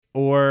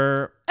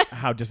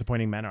how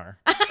disappointing men are.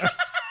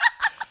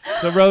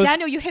 So Rose,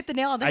 Daniel, you hit the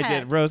nail on the head. I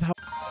did. Rose, how?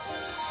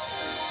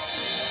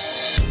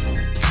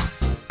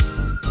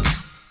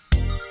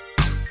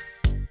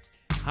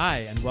 Hi,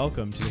 and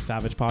welcome to the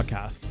Savage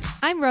Podcast.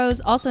 I'm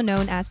Rose, also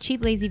known as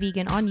Cheap Lazy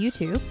Vegan on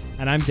YouTube.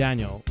 And I'm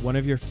Daniel, one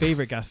of your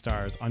favorite guest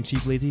stars on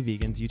Cheap Lazy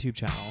Vegan's YouTube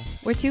channel.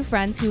 We're two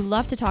friends who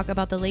love to talk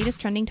about the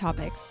latest trending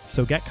topics.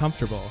 So get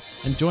comfortable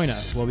and join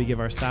us while we give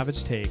our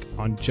savage take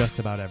on just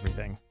about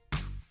everything.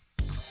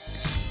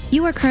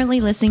 You are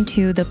currently listening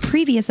to the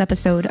previous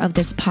episode of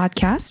this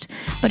podcast,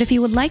 but if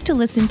you would like to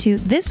listen to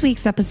this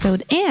week's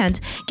episode and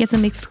get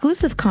some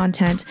exclusive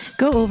content,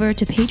 go over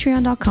to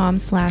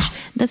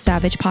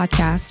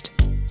patreon.com/thesavagepodcast.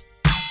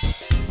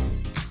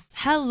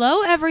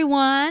 Hello,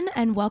 everyone,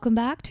 and welcome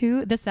back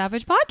to the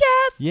Savage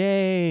Podcast.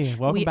 Yay!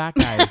 Welcome back,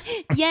 guys.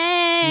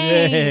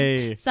 Yay!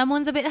 Yay!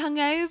 Someone's a bit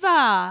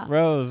hungover.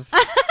 Rose.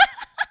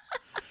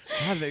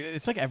 God,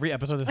 it's like every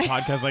episode of this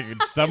podcast, like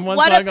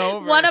someone's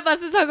hungover. One of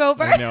us is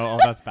hungover. I know. Oh,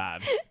 that's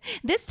bad.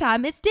 This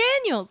time it's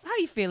Daniel's. How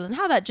you feeling?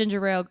 How that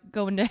ginger ale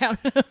going down?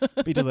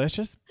 Be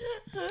delicious.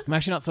 I'm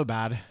actually not so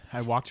bad.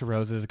 I walked to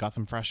Rose's, got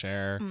some fresh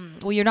air.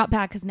 Well, you're not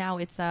bad because now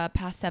it's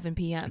past 7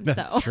 p.m.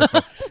 That's so true.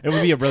 It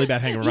would be a really bad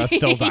hangover. I was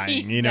still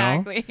dying, you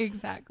know?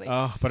 Exactly.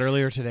 Oh, but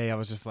earlier today I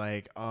was just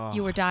like, oh.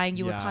 You were dying.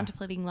 You were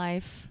contemplating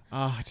life.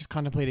 Oh, just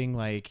contemplating,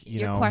 like,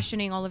 You're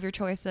questioning all of your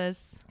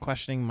choices.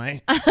 Questioning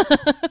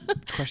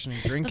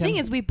drinking. The thing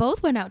is, we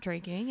both went out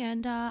drinking,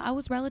 and I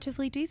was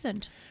relatively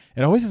decent.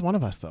 It always is one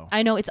of us, though.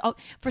 I know. It's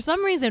for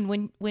some reason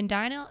when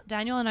Daniel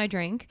and I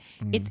drink,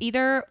 it's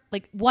either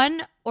like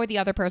one or the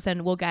other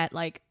person will get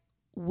like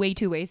way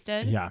too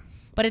wasted. Yeah.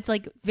 But it's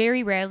like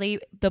very rarely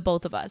the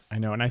both of us. I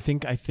know, and I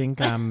think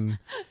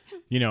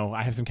you know,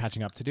 I have some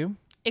catching up to do.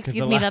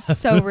 Excuse me, that's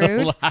so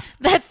rude.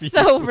 That's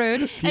so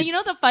rude. And you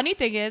know the funny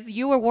thing is,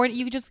 you were warned.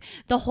 You just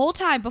the whole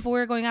time before we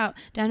were going out,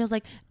 Daniel's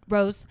like,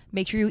 Rose,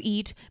 make sure you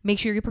eat, make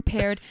sure you're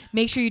prepared,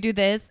 make sure you do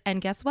this.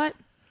 And guess what?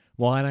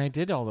 Well, and I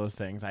did all those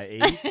things. I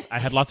ate. I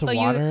had lots of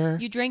water.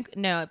 You drank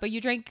but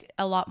you drank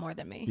a lot more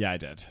than me. Yeah, I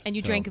did. And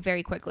you drank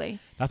very quickly.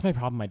 That's my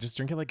problem. I just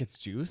drink it like it's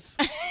juice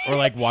or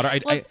like water. I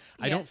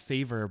don't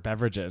savor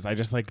beverages. I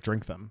just like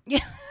drink them.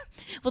 Yeah.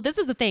 Well, this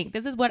is the thing.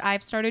 This is what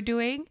I've started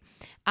doing,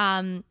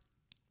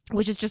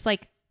 which is just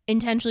like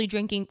intentionally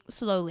drinking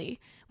slowly,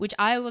 which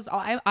I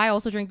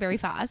also drink very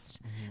fast,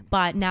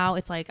 but now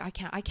it's like I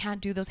can't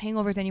do those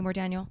hangovers anymore,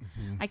 Daniel.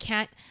 I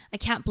can't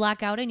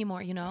black out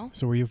anymore, you know?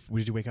 So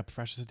did you wake up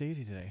fresh as a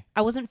daisy today?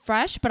 I wasn't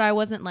fresh, but I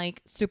wasn't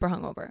like super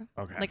hungover.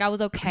 Okay. Like I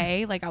was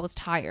okay, like I was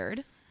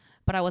tired,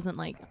 but I wasn't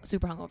like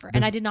super hungover,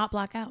 and I did not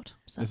black out.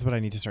 So. This is what I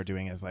need to start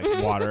doing is like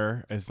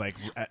water is like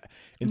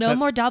no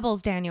more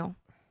doubles, Daniel.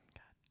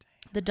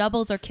 The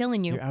doubles are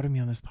killing you. You're outing me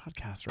on this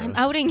podcast, Rose. I'm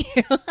outing you.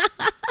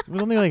 It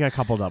was only like a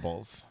couple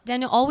doubles.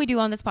 Daniel, all we do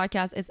on this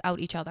podcast is out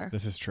each other.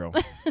 This is true.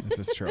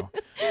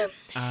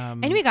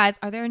 Anyway, guys,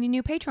 are there any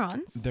new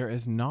patrons? There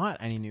is not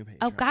any new patrons.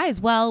 Oh, guys,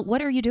 well,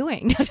 what are you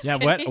doing?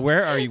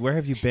 Where are you? Where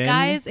have you been?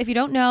 Guys, if you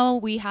don't know,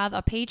 we have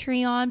a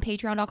Patreon,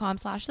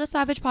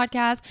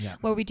 patreon.com/thesavagepodcast,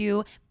 where we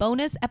do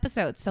bonus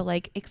episodes. So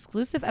like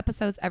exclusive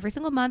episodes every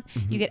single month.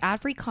 You get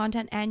ad-free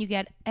content and you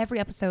get every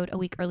episode a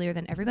week earlier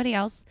than everybody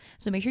else.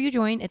 So make sure you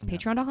join. It's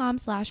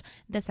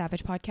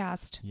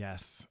patreon.com/thesavagepodcast.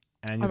 Yes.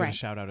 And you get a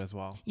shout out as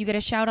well. You get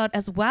a shout out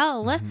as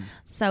well.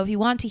 So if you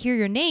want to hear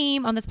your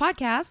name on this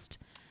podcast,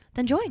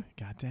 then join.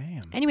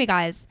 Goddamn. Anyway,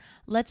 guys,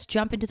 let's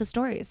jump into the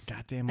stories.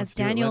 Goddamn. As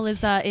Daniel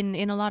is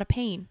in a lot of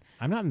pain.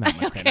 I'm not in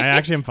that much pain. I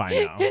actually am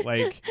fine now.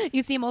 Like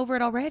you seem over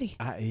it already.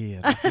 He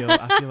is. I feel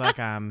like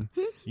I'll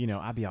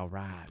be all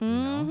right. You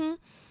know?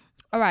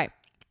 All right.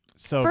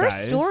 So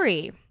first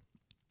story.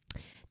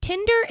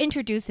 Tinder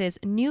introduces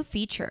new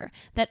feature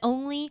that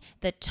only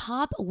the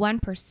top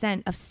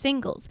 1% of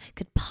singles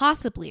could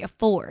possibly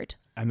afford.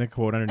 And the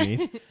quote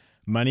underneath,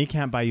 money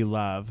can't buy you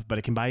love, but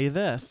it can buy you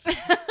this.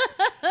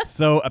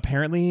 So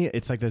apparently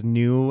it's like this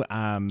new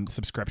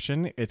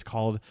subscription. It's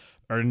called,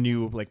 or a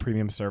new like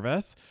premium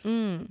service.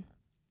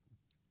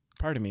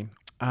 Pardon me.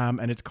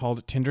 And it's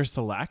called Tinder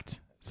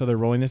Select. So they're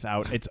rolling this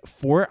out. It's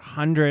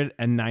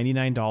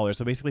 $499.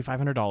 So basically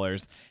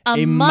 $500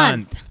 a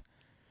month.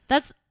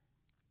 That's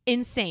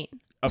insane.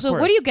 Of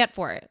course. What do you get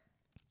for it?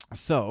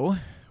 So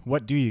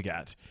what do you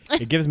get?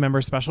 It gives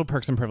members special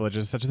perks and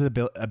privileges such as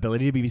the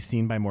ability to be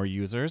seen by more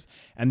users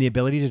and the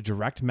ability to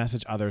direct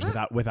message others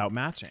without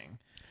matching.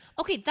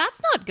 Okay,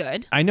 that's not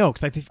good. I know,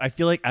 because I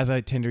feel like as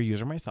a Tinder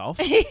user myself,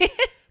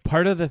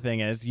 part of the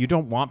thing is you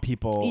don't want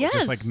people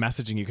just like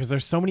messaging you because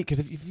there's so many. Because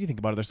if you think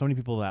about it, there's so many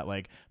people that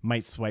like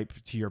might swipe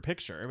to your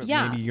picture, but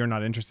maybe you're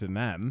not interested in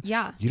them.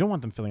 Yeah, you don't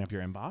want them filling up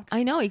your inbox.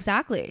 I know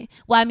exactly.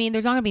 Well, I mean,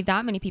 there's not going to be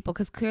that many people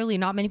because clearly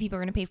not many people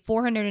are going to pay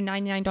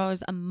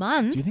 $499 a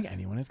month. Do you think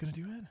anyone is going to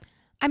do it?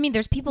 I mean,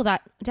 there's people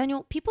that,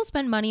 Daniel, people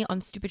spend money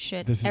on stupid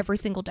shit every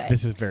single day.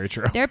 This is very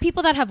true. There are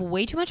people that have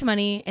way too much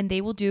money and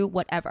they will do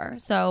whatever.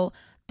 So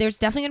There's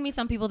definitely going to be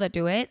some people that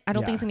do it. I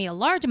don't think it's going to be a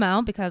large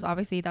amount because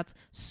obviously that's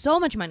so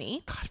much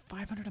money. God,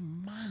 $500 a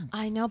month.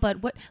 I know, but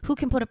who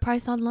can put a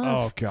price on love?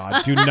 Oh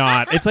God, do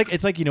not. It's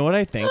like, you know what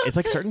I think? It's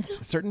like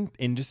certain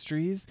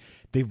industries,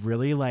 they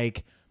really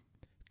like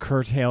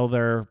curtail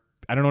their,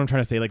 I don't know what I'm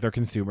trying to say, like their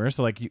consumers.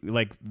 So like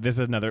this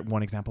is another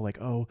one example,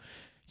 like, oh,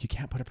 you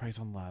can't put a price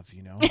on love,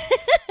 you know?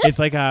 It's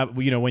like,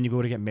 you know, when you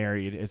go to get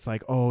married, it's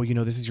like, oh, you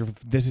know, this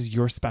is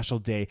your special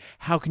day.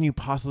 How can you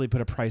possibly put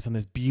a price on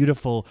this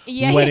beautiful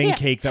wedding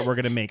cake that we're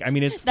going to make? I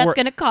mean, that's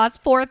going to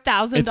cost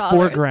 $4,000. It's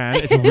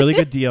 $4,000. It's a really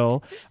good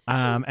deal.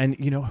 And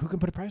you know, who can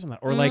put a price on that?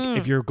 Or like,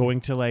 if you're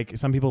going to like,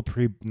 some people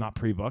not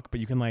pre-book, but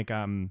you can like,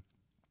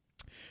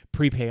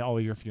 prepay all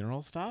of your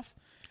funeral stuff.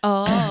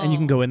 Oh. And you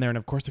can go in there and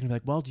of course they're gonna be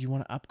like, well, do you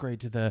want to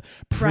upgrade to the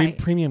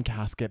premium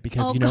casket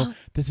because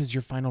this is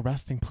your final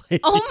resting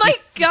place. Oh my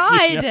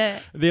God. You know?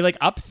 They like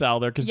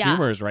upsell their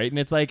consumers, right? And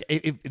it's like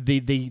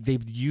they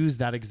use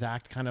that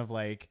exact kind of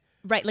like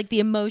right, like the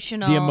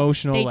emotional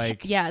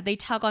they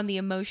tug on the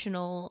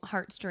emotional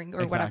heartstring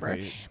or whatever.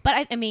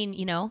 But I mean,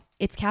 you know,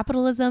 it's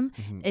capitalism,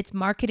 it's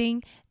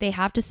marketing. They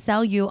have to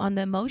sell you on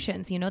the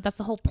emotions, you know. That's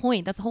the whole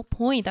point.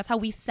 That's how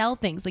we sell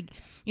things. Like,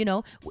 you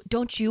know,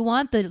 don't you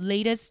want the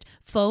latest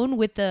phone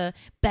with the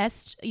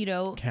best, you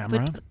know,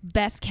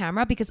 best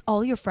camera because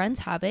all your friends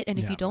have it, and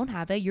if you don't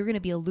have it, you're going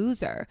to be a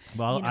loser.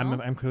 Well, you know?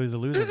 I'm clearly the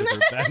loser of the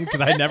group then because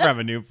I never have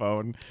a new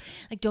phone.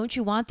 Like, don't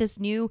you want this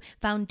new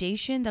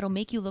foundation that'll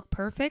make you look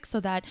perfect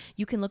so that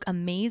you can look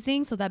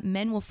amazing so that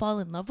men will fall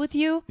in love with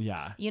you?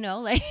 Yeah. You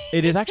know, like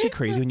it is actually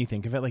crazy when you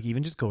think of it. Like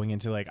even just going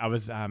into like, I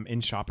was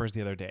in Shoppers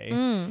the other day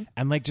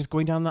and like just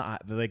going down the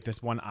like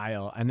this one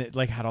aisle and it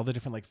like had all the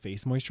different like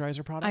face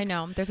moisturizer products. I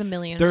know. There's a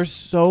million. There's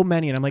so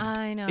many. And I'm like,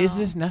 I know. Is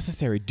this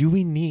necessary? Do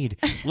we need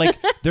like,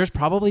 there's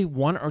probably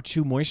 1 or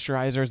 2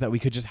 moisturizers that we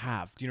could just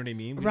have. Do you know what I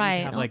mean?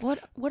 Right. Have, like,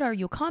 what are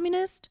you, a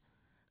communist?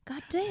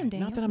 God damn,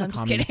 Daniel. Not that I'm a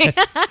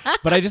communist,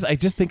 but I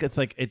just think it's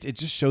like, it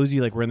just shows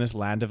you like we're in this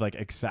land of like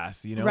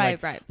excess, you know?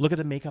 Right, like, right. Look at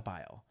the makeup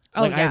aisle.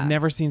 Oh, like I've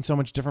never seen so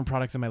much different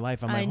products in my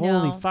life. I'm like,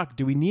 holy fuck,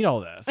 do we need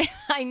all this?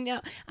 I know.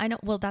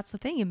 Well, that's the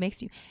thing. It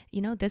makes you,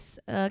 you know, this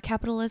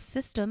capitalist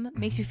system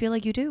makes you feel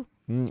like you do.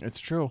 It's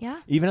true. Yeah.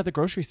 Even at the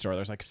grocery store,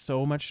 there's like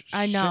so much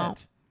I know.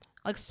 Shit.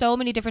 Like so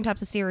many different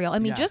types of cereal. I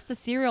mean, just the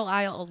cereal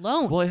aisle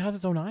alone. Well, it has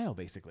its own aisle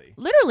basically.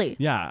 Literally.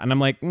 Yeah. And I'm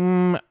like,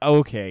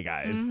 okay,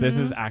 guys, this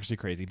is actually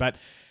crazy. But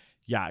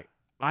yeah,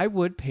 I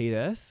would pay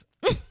this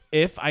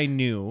if I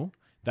knew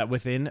that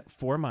within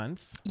 4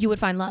 months you would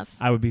find love.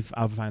 I would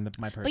find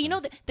my person. But you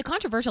know, the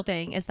controversial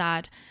thing is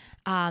that,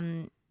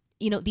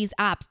 you know, these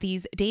apps,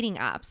 these dating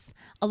apps,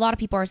 a lot of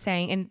people are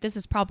saying, and this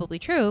is probably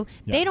true,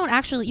 they don't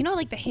actually, you know,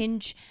 like the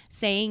Hinge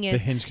saying is...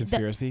 The Hinge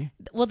conspiracy?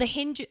 The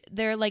Hinge,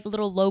 their like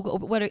little logo,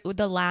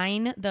 the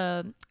line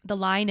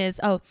is,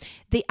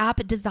 the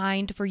app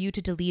designed for you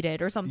to delete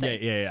it or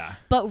something. Yeah.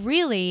 But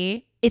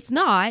really... It's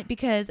not,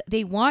 because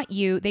they want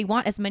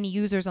as many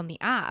users on the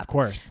app. Of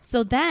course.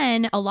 So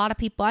then a lot of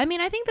people, I mean,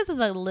 I think this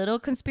is a little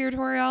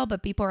conspiratorial,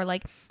 but people are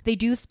like, they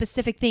do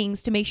specific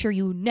things to make sure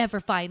you never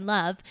find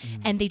love.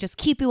 And they just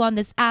keep you on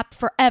this app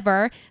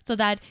forever so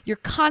that you're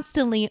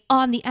constantly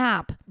on the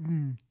app.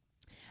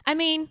 I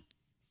mean,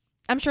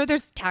 I'm sure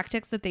there's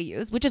tactics that they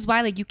use, which is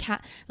why like you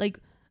can't like...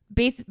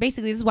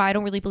 Basically, this is why I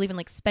don't really believe in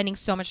like spending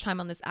so much time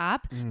on this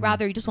app.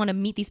 Rather, you just want to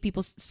meet these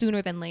people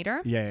sooner than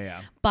later.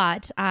 Yeah.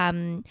 But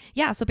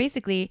so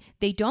basically,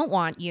 they don't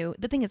want you.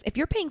 The thing is, if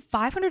you're paying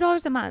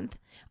 $500 a month,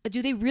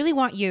 do they really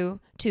want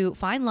you to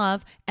find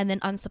love and then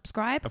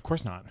unsubscribe? Of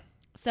course not.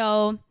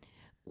 So,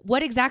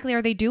 what exactly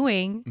are they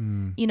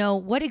doing? You know,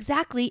 what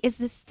exactly is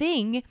this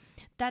thing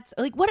that's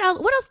like? What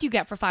else do you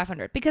get for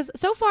 $500? Because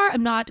so far,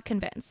 I'm not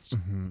convinced.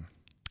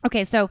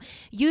 Okay, so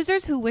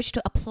users who wish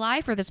to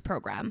apply for this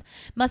program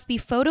must be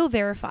photo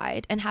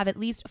verified and have at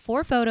least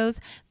 4 photos,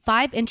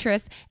 5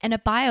 interests, and a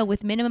bio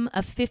with minimum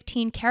of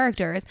 15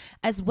 characters,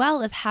 as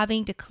well as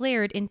having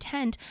declared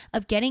intent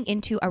of getting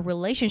into a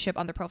relationship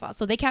on their profile.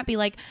 So they can't be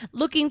like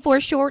looking for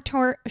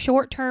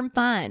short-term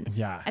fun.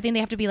 Yeah. I think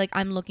they have to be like,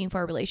 I'm looking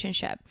for a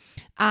relationship.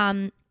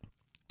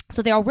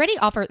 So they already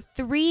offer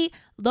 3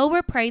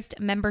 lower priced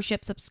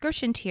membership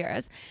subscription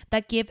tiers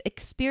that give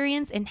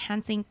experience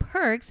enhancing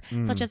perks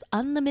such as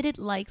unlimited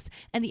likes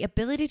and the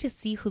ability to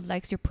see who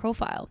likes your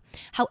profile.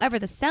 However,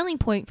 the selling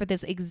point for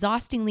this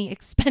exhaustingly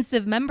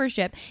expensive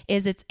membership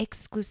is its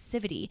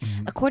exclusivity.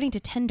 According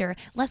to Tinder,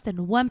 less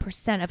than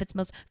 1% of its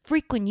most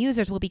frequent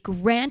users will be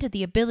granted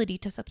the ability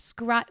to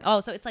subscribe. Oh,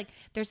 so it's like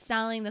they're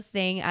selling this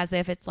thing as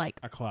if it's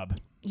like a club.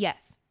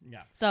 Yes.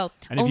 Yeah. So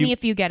only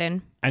if you get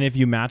in. And if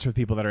you match with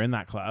people that are in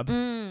that club,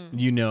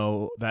 you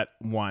know that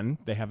 1,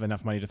 they have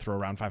enough money to throw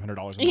around $500 a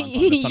month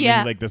on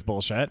something like this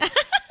bullshit.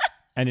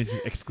 And it's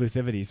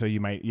exclusivity. So you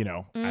might, you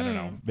know, I don't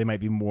know. They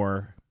might be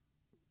more.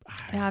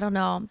 I don't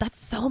know.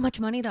 That's so much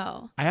money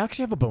though. I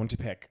actually have a bone to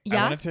pick. Yeah?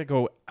 I wanted to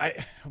go. I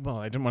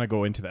didn't want to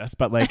go into this,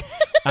 but like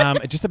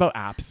Just about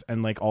apps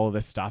and like all of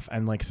this stuff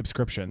and like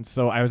subscriptions.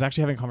 So I was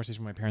actually having a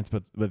conversation with my parents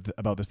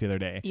about this the other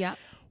day. Yeah.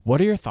 What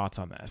are your thoughts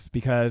on this?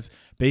 Because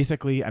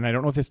basically, and I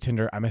don't know if this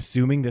Tinder, I'm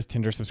assuming this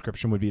Tinder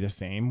subscription would be the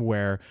same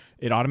where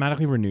it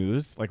automatically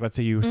renews. Like let's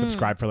say you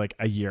subscribe for like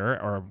a year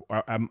or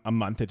a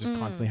month, it just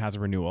constantly has a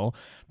renewal.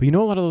 But you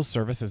know, a lot of those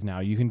services now,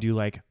 you can do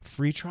like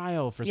free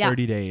trial for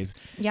 30 days.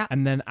 Yeah.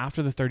 And then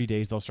after the 30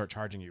 days, they'll start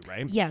charging you,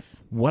 right?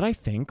 Yes. What I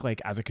think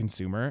like as a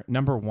consumer,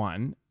 number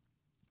one,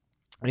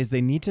 is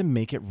they need to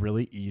make it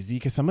really easy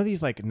because some of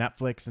these like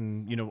Netflix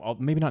and, you know,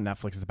 maybe not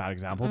Netflix is a bad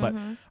example, but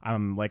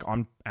like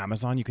on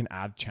Amazon, you can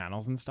add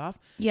channels and stuff.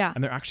 Yeah.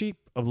 And they're actually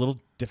a little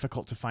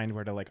difficult to find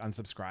where to like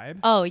unsubscribe.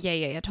 Oh,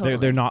 yeah, totally.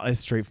 They're not as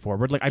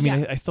straightforward. Like, I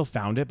mean, I still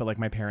found it, but like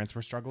my parents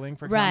were struggling,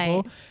 for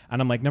example. Right.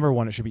 And I'm like, number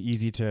one, it should be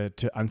easy to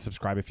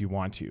unsubscribe if you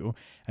want to.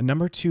 And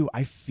number two,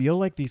 I feel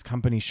like these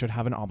companies should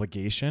have an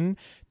obligation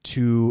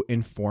to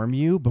inform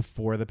you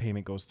before the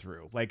payment goes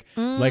through. Like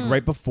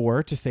right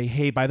before to say,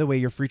 hey, by the way,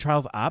 your free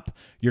trial's up.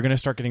 You're going to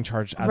start getting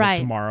charged as of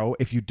tomorrow.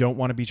 If you don't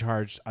want to be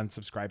charged,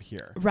 unsubscribe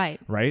here. Right.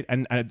 Right.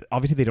 And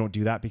obviously they don't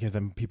do that because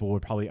then people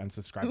would probably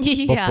unsubscribe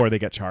before they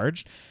get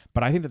charged.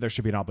 But I think that there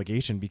should be an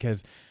obligation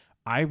because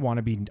I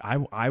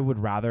would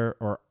rather,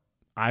 or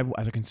I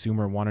as a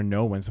consumer want to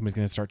know when somebody's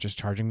going to start just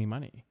charging me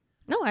money.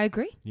 No, I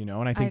agree. You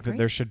know, and I think that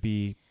there should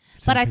be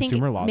some but I think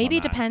consumer laws maybe on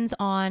it depends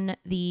on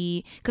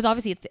because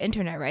obviously it's the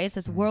internet, right? So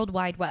it's World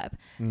Wide Web.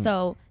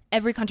 So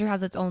every country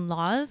has its own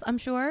laws, I'm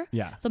sure.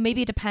 Yeah. So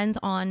maybe it depends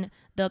on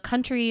the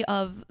country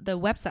of the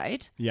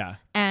website. Yeah.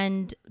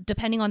 And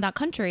depending on that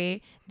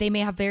country, they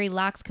may have very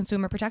lax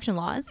consumer protection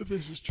laws.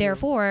 This is true.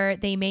 Therefore,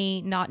 they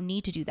may not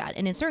need to do that.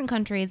 And in certain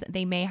countries,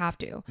 they may have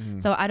to.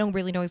 So I don't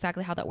really know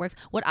exactly how that works.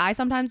 What I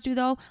sometimes do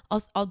though,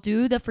 I'll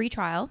do the free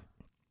trial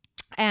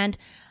and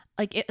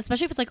like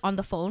especially if it's like on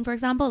the phone, for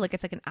example, like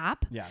it's like an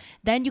app. Yeah.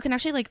 Then you can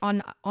actually like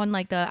on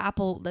like the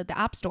Apple, the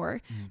App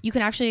Store, you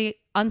can actually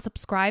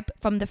unsubscribe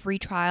from the free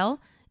trial.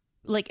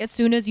 Like as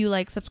soon as you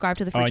like subscribe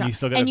to the free trial,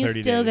 and you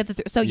still get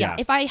the so yeah,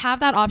 if I have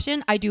that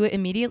option, I do it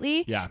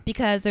immediately. Yeah.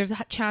 Because there's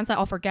a chance that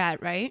I'll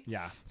forget, right?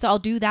 Yeah. So I'll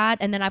do that,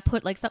 and then I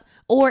put like some,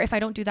 or if I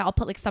don't do that, I'll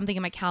put like something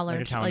in my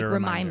calendar to like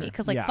remind me,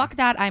 because like fuck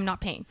that, I'm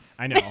not paying.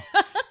 I know.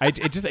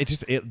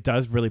 It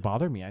does really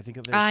bother me. I think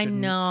I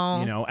know,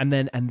 you know, and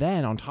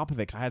then on top of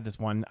it, 'cause I had this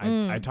one,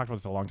 I talked about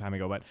this a long time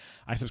ago, but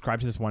I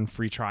subscribed to this one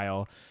free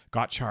trial,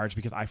 got charged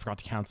because I forgot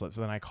to cancel it.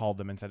 So then I called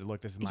them and said,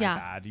 look, this is my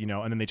bad, you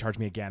know, and then they charged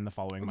me again the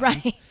following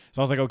month. Right.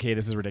 So I was like, okay,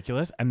 this is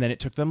ridiculous. And then it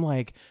took them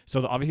like,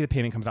 so obviously the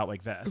payment comes out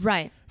like this.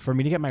 Right. For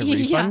me to get my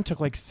refund took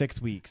like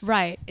 6 weeks.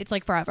 Right. It's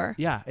like forever.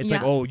 Yeah. It's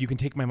like, oh, you can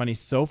take my money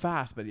so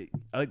fast, but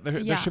like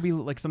there should be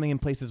like something in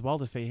place as well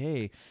to say,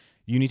 hey,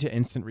 you need to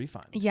instant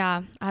refund.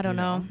 Yeah. I don't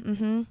know.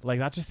 Mm-hmm. Like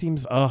that just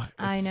seems,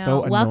 I know.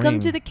 So welcome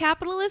to the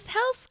capitalist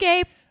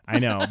hellscape. I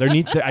know. I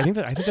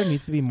think there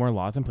needs to be more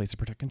laws in place to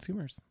protect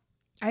consumers.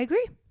 I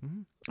agree.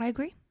 I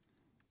agree.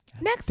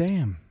 Next.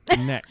 Damn.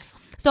 Next.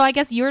 So I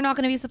guess you're not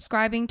going to be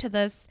subscribing to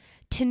this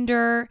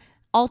Tinder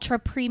ultra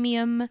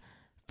premium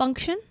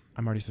function.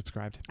 I'm already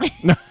subscribed.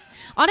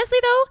 Honestly,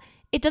 though,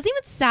 it doesn't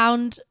even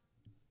sound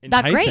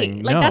that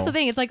great. Like that's the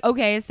thing. It's like,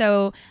 okay,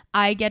 so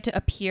I get to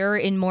appear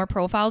in more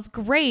profiles.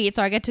 Great.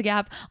 So I get to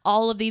have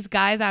all of these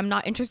guys I'm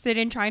not interested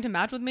in trying to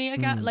match with me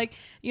again. Like,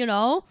 you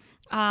know,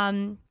 I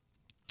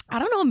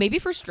don't know. Maybe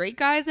for straight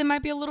guys, it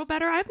might be a little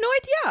better. I have no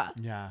idea.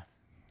 Yeah.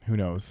 Who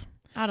knows?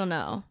 I don't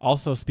know.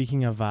 Also,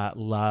 speaking of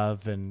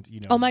love and, you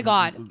know. Oh my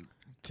God.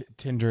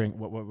 Tindering.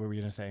 What were we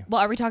going to say?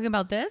 Well, are we talking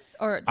about this?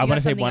 Or I want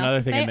to say one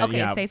other thing.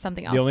 Okay, say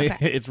something else.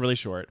 It's really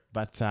short.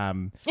 But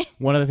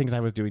one of the things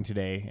I was doing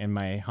today in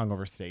my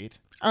hungover state.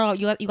 Oh,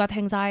 you got the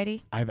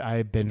anxiety?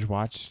 I binge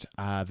watched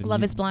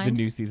Love is Blind. The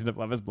new season of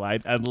Love is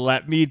Blind. And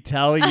let me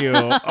tell you,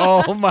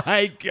 oh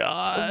my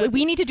God.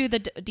 We need to do the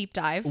deep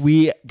dive.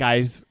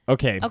 Guys,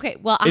 okay. Okay,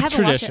 well, I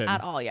haven't watched it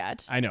at all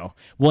yet. I know.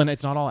 Well, and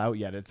it's not all out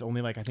yet. It's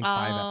only like, I think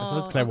 5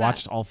 episodes because I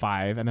watched all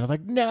 5. And then I was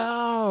like,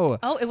 no.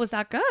 Oh, it was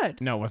that good?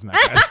 No, it wasn't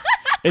that good.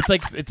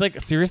 It's like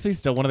seriously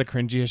still one of the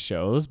cringiest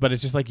shows, but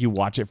it's just like you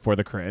watch it for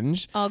the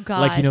cringe. Oh God.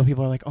 Like, you know,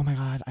 people are like, oh my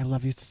God, I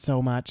love you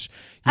so much.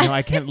 You know,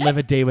 I can't live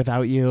a day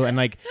without you. And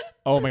like,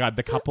 oh my God,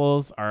 the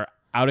couples are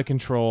out of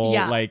control.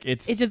 Yeah. Like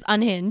it's just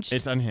unhinged.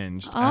 It's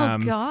unhinged. Oh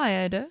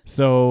God.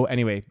 So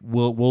anyway,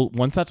 we'll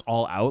once that's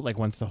all out, like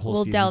once the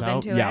whole season's delve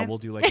out, into it. we'll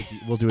do like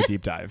we'll do a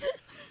deep dive.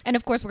 And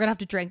of course, we're gonna have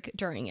to drink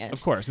during it.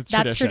 Of course,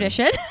 that's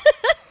tradition.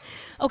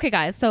 Okay,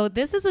 guys. So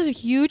this is a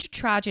huge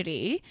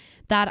tragedy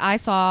that I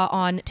saw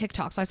on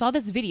TikTok. So I saw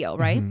this video,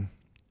 right?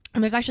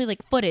 And there's actually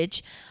like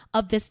footage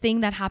of this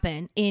thing that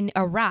happened in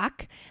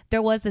Iraq.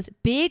 There was this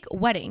big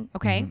wedding,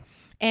 okay?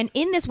 And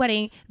in this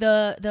wedding,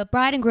 the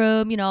bride and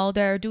groom, you know,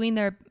 they're doing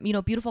their, you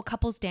know, beautiful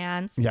couples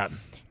dance. Yeah.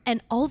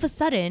 And all of a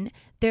sudden,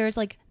 there's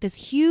like this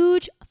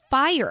huge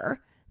fire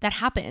that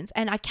happens.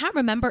 And I can't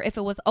remember if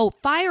it was,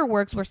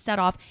 fireworks were set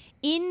off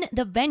in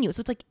the venue.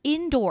 So it's like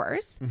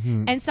indoors.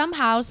 And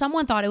somehow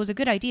someone thought it was a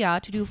good idea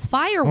to do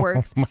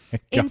fireworks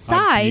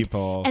inside.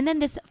 And then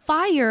this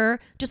fire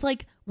just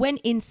like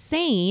went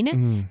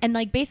insane and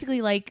like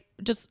basically like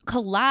just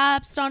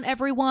collapsed on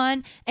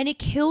everyone, and it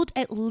killed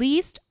at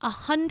least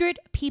 100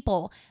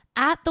 people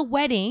at the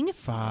wedding.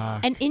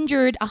 Fuck. And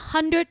injured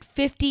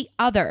 150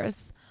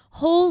 others.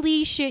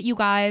 Holy shit, you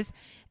guys.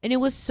 And it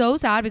was so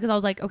sad because I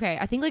was like, okay,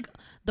 I think like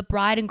the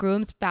bride and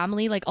groom's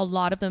family, like a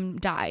lot of them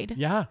died.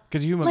 Yeah,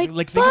 because you like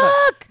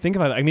think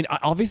about it. I mean,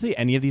 obviously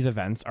any of these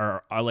events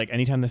are like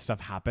anytime this stuff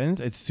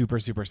happens, it's super,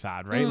 super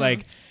sad, right?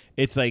 Like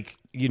it's like,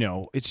 you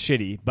know, it's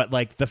shitty, but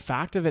like the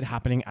fact of it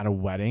happening at a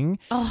wedding,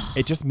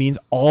 it just means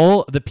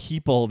all the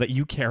people that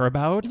you care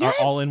about are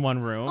all in one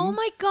room. Oh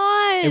my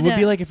God. It would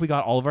be like if we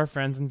got all of our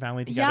friends and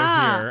family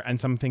together here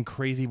and something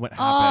crazy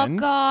happened.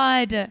 Oh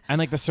God. And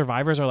like the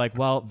survivors are like,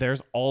 well,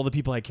 there's all the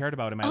people I cared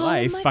about in my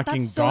life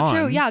fucking that's gone. so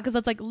true. Yeah, because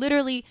that's like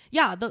literally,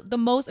 the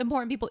most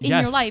important people in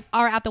your life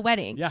are at the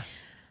wedding. Yeah.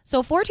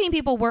 So 14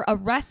 people were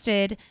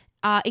arrested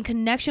in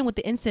connection with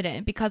the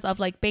incident because of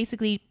like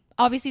basically,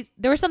 obviously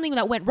there was something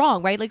that went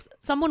wrong, right? Like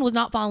someone was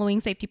not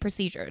following safety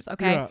procedures.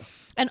 Okay. Yeah.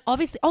 And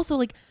obviously also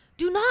like,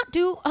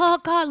 oh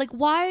God, like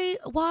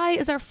why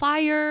is there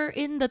fire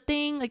in the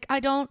thing? Like I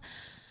don't,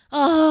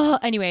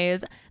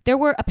 anyways,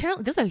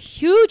 there's a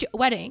huge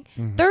wedding,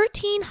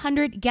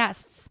 1,300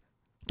 guests.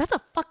 That's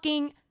a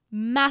fucking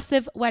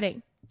massive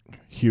wedding.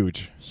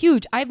 Huge.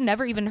 I've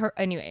never even heard.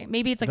 Anyway,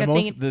 maybe it's like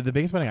thing. The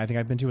biggest wedding I think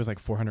I've been to was like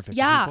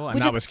 450 people,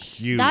 and that was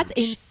huge. That's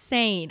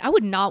insane. I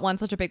would not want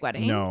such a big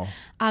wedding. No.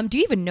 Do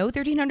you even know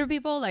 1,300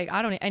 people? Like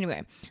I don't.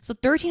 Anyway, so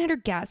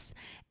 1,300 guests,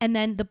 and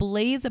then the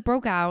blaze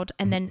broke out,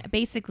 and then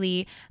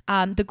basically,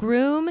 the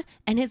groom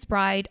and his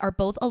bride are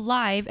both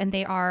alive, and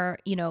they are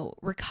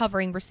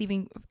recovering,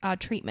 receiving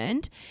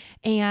treatment,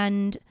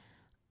 and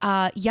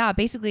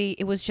basically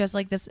it was just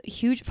like this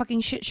huge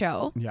fucking shit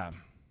show. Yeah.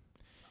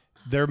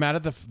 They're mad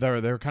at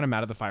they're kind of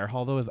mad at the fire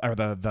hall though, or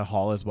the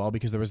hall as well,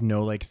 because there was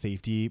no like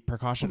safety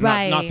precaution.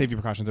 Right. Not safety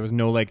precautions. There was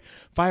no like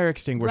fire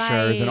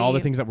extinguishers and all the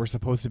things that were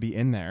supposed to be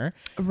in there.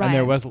 Right. And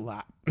there was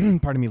lack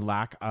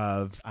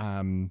of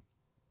any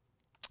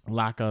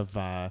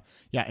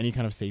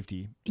kind of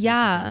safety.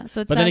 Yeah.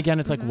 So but then again,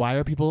 it's like, why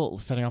are people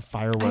setting off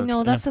fireworks? I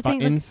know that's the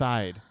thing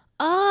inside.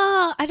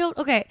 I don't.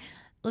 Okay,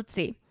 let's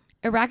see.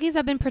 Iraqis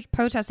have been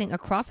protesting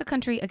across the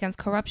country against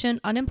corruption,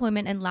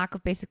 unemployment, and lack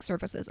of basic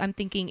services. I'm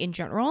thinking in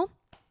general,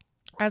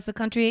 as the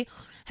country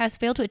has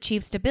failed to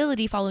achieve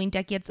stability following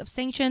decades of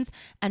sanctions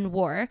and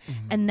war.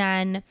 And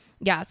then,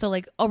 so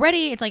like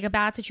already it's like a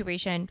bad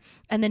situation.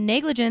 And the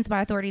negligence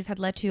by authorities had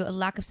led to a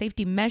lack of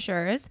safety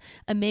measures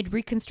amid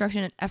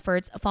reconstruction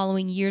efforts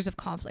following years of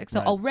conflict. So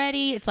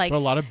already it's like... So a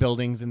lot of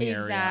buildings in the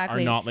area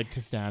are not like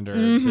to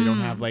standards. They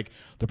don't have like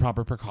the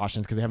proper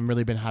precautions because they haven't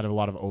really had a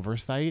lot of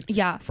oversight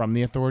from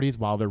the authorities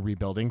while they're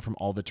rebuilding from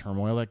all the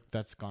turmoil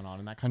that's gone on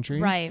in that country.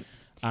 Right.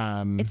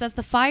 It says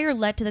the fire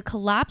led to the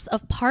collapse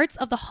of parts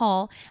of the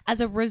hall as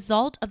a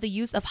result of the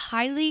use of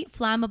highly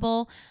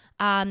flammable,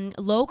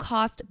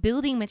 low-cost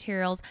building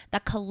materials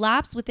that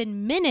collapse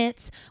within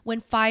minutes when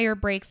fire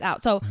breaks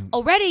out. So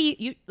already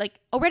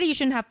you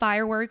shouldn't have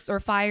fireworks or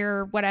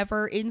fire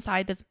whatever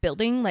inside this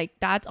building. Like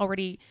that's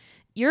already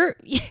God,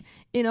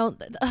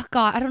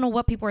 I don't know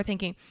what people are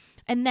thinking.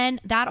 And then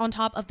that on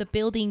top of the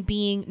building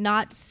being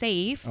not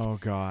safe. Oh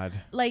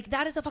God. Like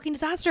that is a fucking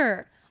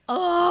disaster.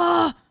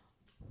 Oh.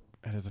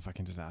 It is a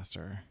fucking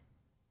disaster.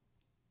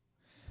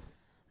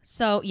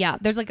 So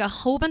there's like a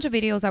whole bunch of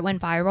videos that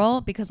went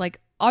viral because like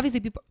obviously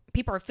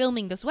people are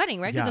filming this wedding,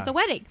 right? Because it's a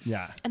wedding.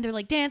 Yeah. And they're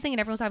like dancing and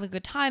everyone's having a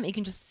good time. And you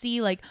can just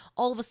see like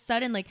all of a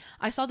sudden, like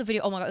I saw the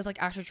video. Oh my God, it was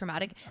like actually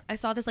traumatic. I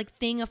saw this like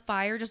thing of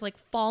fire just like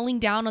falling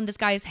down on this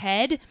guy's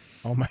head.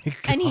 Oh my God.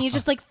 And he's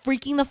just like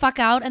freaking the fuck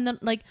out. And then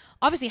like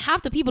obviously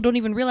half the people don't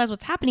even realize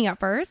what's happening at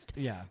first.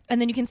 Yeah. And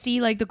then you can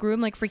see like the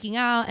groom like freaking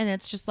out and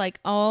it's just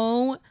like,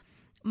 oh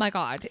my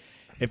God.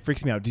 It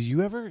freaks me out. Did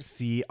you ever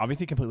see,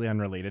 obviously completely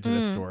unrelated to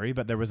this story,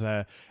 but there was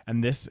and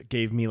this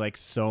gave me like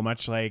so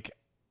much like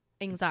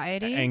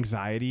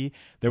anxiety.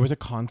 There was a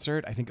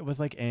concert, I think it was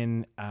like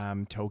in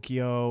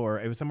Tokyo or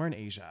it was somewhere in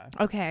Asia.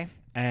 Okay.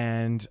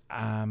 And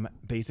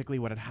basically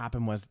what had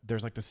happened was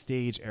there's like the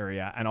stage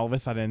area and all of a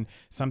sudden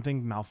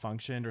something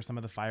malfunctioned or some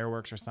of the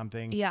fireworks or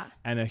something. Yeah.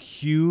 And a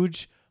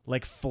huge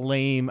like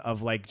flame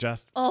of like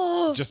just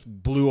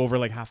blew over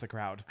like half the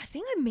crowd. I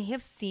think I may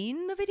have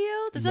seen the video.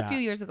 This is a few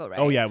years ago, right?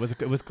 Oh yeah, it was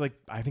like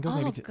I think it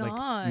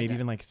was maybe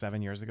even like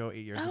 7 years ago,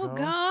 8 years ago. Oh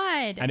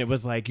God. And it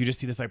was like you just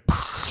see this like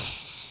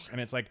and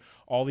it's like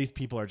all these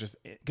people are just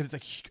because it's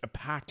like a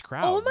packed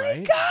crowd. Oh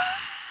my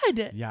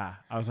God. Yeah.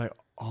 I was like,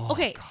 oh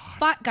okay,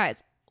 God.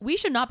 Guys, we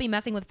should not be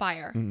messing with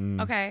fire.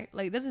 Okay?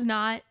 Like this is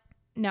not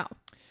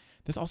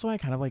This also, I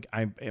kind of like,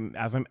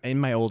 as I'm in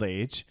my old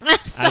age,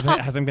 as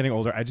I'm getting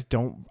older,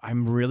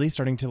 I'm really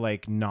starting to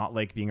like not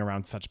like being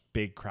around such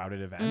big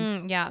crowded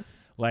events. Yeah.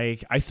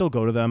 Like I still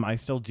go to them, I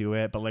still do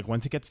it, but like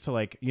once it gets to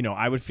like,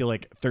 I would feel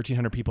like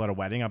 1,300 people at a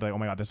wedding, I'd be like, oh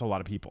my God, there's a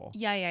lot of people.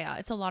 Yeah.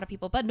 It's a lot of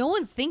people, but no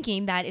one's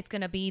thinking that it's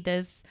going to be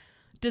this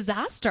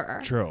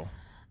disaster. True.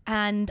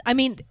 And I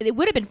mean, it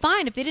would have been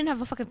fine if they didn't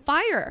have a fucking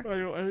fire. I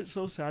know, it's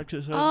so sad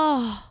because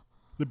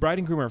the bride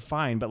and groom are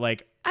fine, but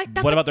like,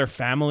 what like, about their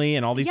family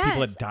and all these yes.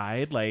 people that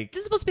died? Like, this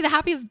is supposed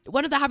to be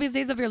one of the happiest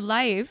days of your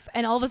life,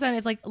 and all of a sudden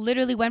it's like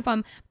literally went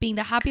from being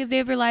the happiest day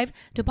of your life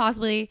to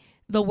possibly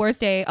the worst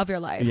day of your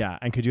life. Yeah.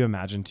 And could you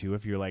imagine too,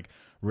 if you're like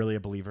really a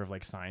believer of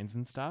like signs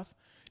and stuff,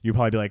 you'd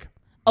probably be like,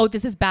 oh,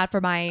 this is bad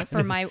for my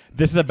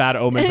this is a bad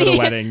omen for the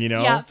wedding, you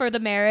know? Yeah, for the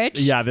marriage.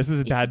 Yeah, this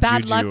is bad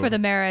juju. Luck for the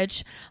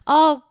marriage.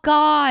 Oh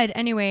God.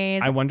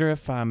 Anyways, I wonder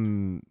if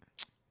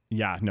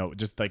yeah, no,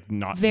 just like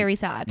not very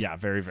sad. Yeah,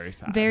 very, very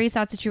sad. Very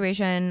sad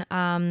situation.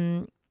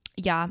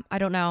 Yeah, I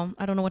don't know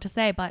what to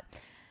say, but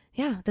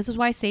yeah, this is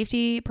why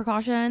safety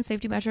precautions,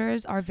 safety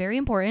measures are very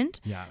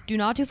important. Yeah. Do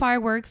not do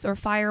fireworks or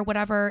fire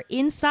whatever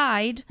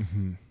inside.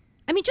 Mm-hmm.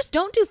 I mean, just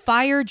don't do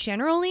fire,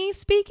 generally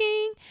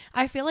speaking.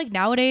 I feel like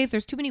nowadays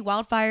there's too many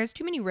wildfires,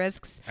 too many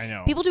risks. I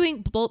know. People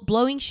doing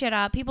blowing shit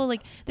up. People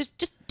like there's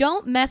just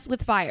don't mess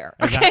with fire.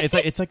 Okay?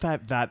 It's like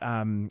that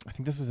I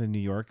think this was in New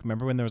York.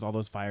 Remember when there was all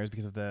those fires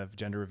because of the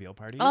gender reveal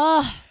parties?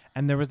 Oh.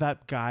 And there was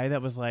that guy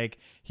that was like,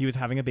 he was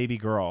having a baby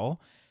girl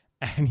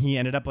and he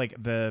ended up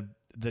like the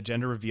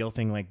gender reveal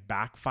thing like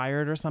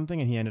backfired or something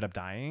and he ended up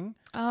dying.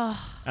 Oh.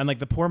 And like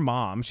the poor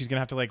mom, she's gonna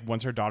have to like,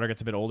 once her daughter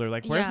gets a bit older,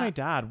 like, where's my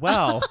dad?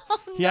 Well,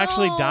 he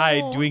actually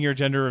died doing your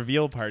gender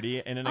reveal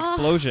party in an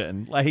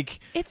explosion. Like,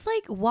 it's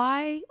like,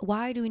 why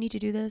do we need to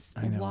do this?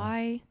 I know.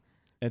 Why?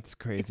 It's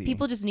crazy. It's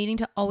people just needing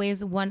to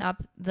always one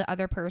up the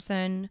other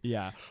person.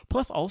 Yeah.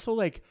 Plus also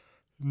like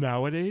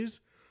nowadays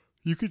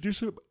you could do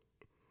some.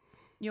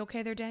 You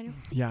okay there, Daniel?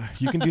 Yeah,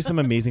 you can do some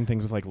amazing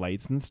things with like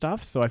lights and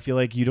stuff. So I feel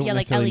like you don't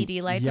necessarily, like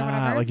LED lights or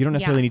whatever. Like you don't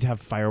necessarily need to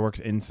have fireworks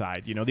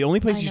inside. You know, the only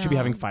place you should be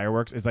having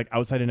fireworks is like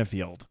outside in a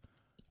field.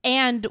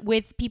 And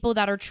with people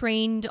that are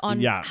trained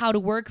on how to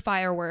work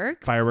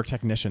fireworks. Firework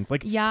technicians.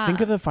 Like,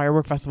 think of the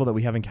firework festival that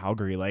we have in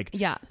Calgary. Like,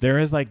 there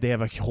is like, they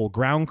have a whole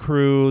ground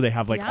crew. They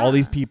have like all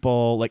these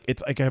people. Like,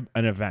 it's like an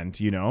event,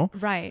 you know?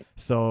 Right.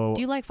 So.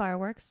 Do you like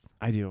fireworks?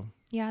 I do.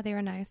 Yeah, they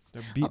are nice.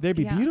 They'd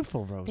be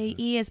beautiful roses.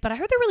 They is, but I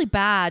heard they're really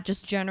bad,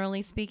 just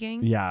generally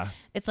speaking. Yeah.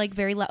 It's like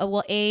very,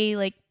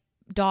 like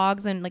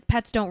dogs and like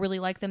pets don't really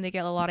like them. They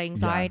get a lot of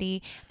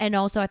anxiety. And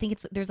also I think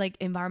there's like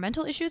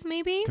environmental issues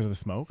maybe. Because of the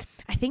smoke?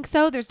 I think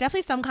so. There's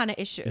definitely some kind of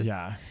issues.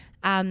 Yeah.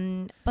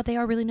 But they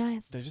are really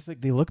nice. They're just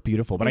like, they look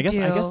beautiful. But I guess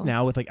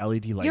now with like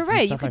LED lights You're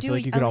right. and stuff, I feel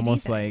like you could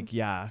almost like,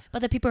 But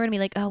the people are gonna be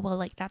like, oh, well,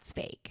 like that's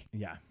fake.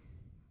 Yeah.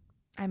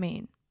 I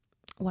mean,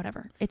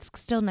 whatever. It's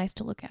still nice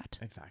to look at.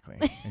 Exactly.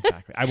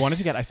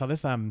 I saw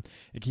this,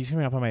 it keeps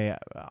coming up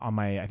on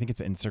my, I think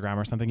it's Instagram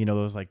or something, you know,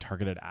 those like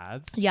targeted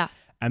ads. Yeah.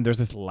 And there's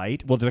this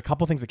light. Well, there's a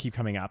couple things that keep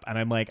coming up and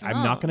I'm like,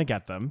 I'm not going to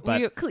get them,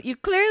 but you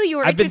clearly you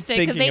were interested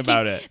because they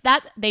about it.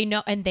 That they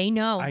know, and they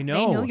know. I know.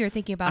 They know you're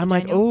thinking about it. I'm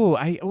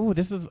like,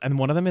 this is, and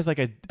one of them is like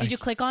Did you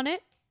click on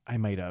it? I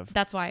might have.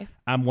 That's why.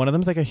 One of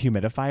them's like a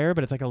humidifier,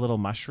 but it's like a little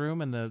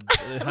mushroom, and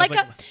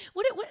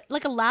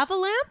like a lava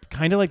lamp.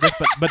 Kind of like this,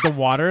 but the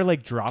water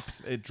like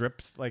drops. It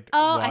drips like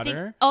water. I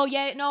think. Oh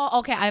yeah, no,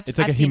 okay. It's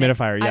like a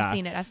humidifier. Yeah, I've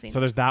seen it. So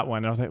there's that one.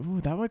 And I was like,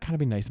 ooh, that would kind of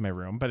be nice in my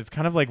room, but it's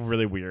kind of like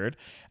really weird.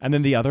 And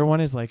then the other one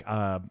is like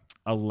a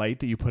light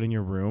that you put in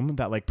your room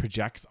that like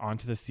projects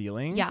onto the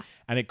ceiling. Yeah,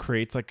 and it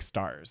creates like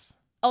stars.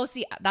 Oh,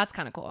 see, that's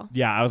kind of cool.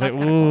 Yeah, I was like, ooh,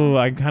 cool.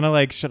 I'm kind of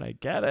like, should I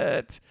get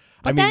it?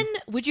 But then,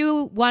 would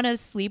you want to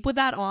sleep with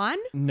that on?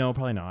 No,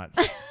 probably not.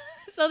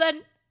 So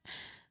then,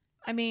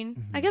 I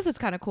mean, I guess it's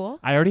kind of cool.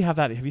 I already have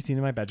that. Have you seen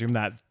in my bedroom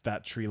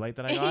that tree light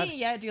that I got?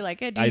 Yeah, do you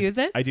like it? Do you use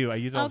it? I do. I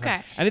use it all the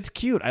time. And it's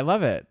cute. I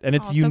love it. And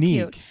it's unique.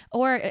 So cute.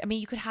 Or, I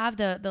mean, you could have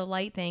the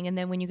light thing, and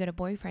then when you get a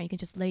boyfriend, you can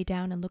just lay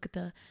down and look at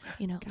the,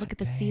 look at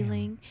the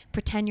ceiling,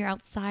 pretend you're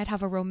outside,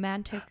 have a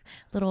romantic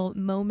little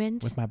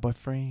moment. With my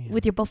boyfriend.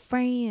 With your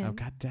boyfriend. Oh,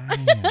 God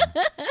damn.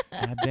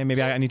 God damn.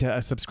 Maybe I need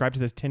to subscribe to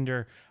this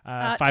Tinder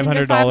 $500.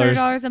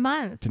 $500 a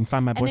month. And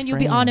find my boyfriend. And then you'll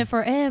be on it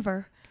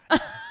forever.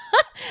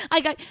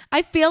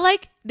 I feel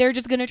like they're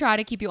just gonna try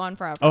to keep you on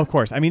forever. Oh, of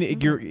course. I mean,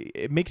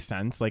 it makes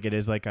sense. Like it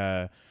is like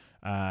a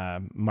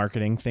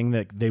marketing thing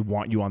that they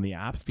want you on the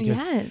apps because.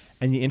 Yes.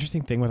 And the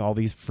interesting thing with all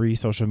these free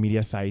social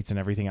media sites and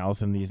everything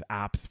else and these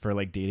apps for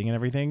like dating and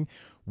everything,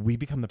 we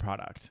become the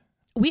product.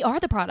 We are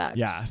the product.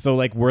 Yeah. So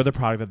like we're the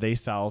product that they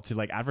sell to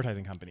like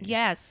advertising companies.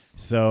 Yes.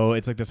 So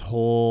it's like this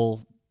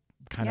whole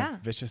kind of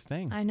vicious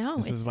thing. I know.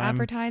 It's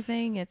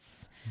advertising.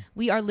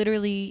 We are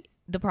literally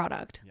the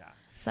product. Yeah.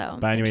 So,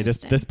 but anyway,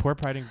 this poor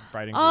bride and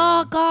groom.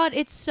 Oh God,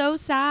 it's so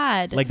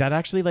sad. Like that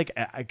actually, like,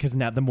 because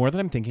now the more that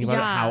I'm thinking about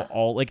it, how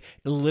all like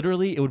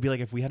literally, it would be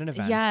like if we had an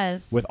event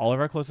with all of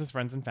our closest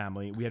friends and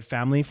family. We had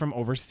family from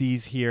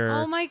overseas here.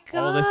 Oh my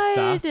God, all this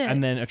stuff,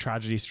 and then a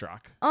tragedy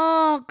struck.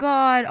 Oh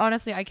God,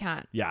 honestly, I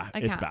can't. Yeah,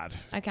 it's bad.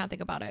 I can't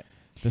think about it.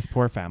 This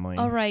poor family.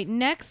 All right.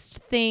 Next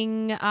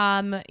thing,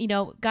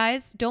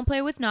 guys, don't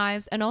play with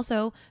knives, and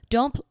also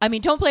don't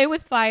play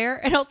with fire,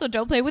 and also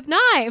don't play with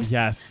knives.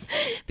 Yes.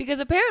 Because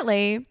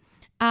apparently,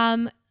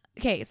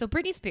 okay, so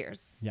Britney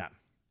Spears. Yeah.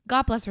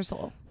 God bless her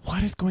soul.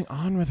 What is going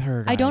on with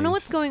her, guys? I don't know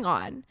what's going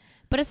on,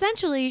 but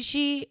essentially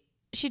she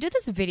did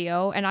this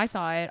video, and I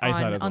saw it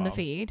on the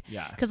feed.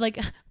 Yeah.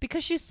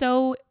 Because she's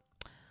so.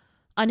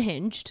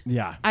 Unhinged.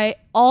 Yeah.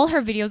 All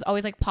her videos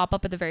always like pop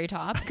up at the very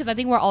top because I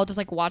think we're all just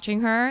like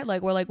watching her.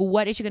 Like we're like,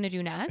 what is she gonna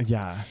do next?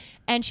 Yeah.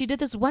 And she did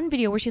this one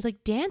video where she's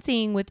like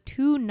dancing with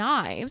 2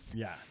 knives.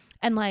 Yeah.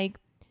 And like,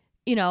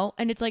 you know,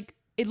 and it's like,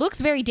 it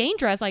looks very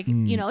dangerous. Like,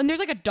 you know, and there's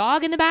like a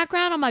dog in the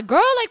background. I'm like,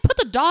 girl, like put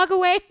the dog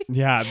away.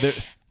 Yeah.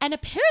 And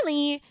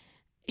apparently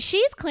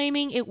she's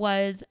claiming it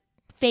was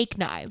fake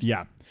knives.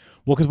 Yeah.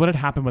 Well, because what had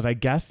happened was I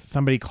guess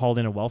somebody called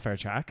in a welfare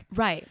check.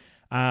 Right.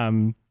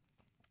 And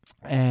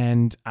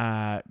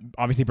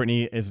obviously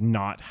Britney is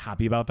not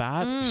happy about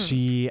that.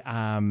 She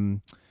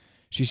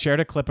shared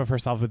a clip of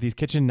herself with these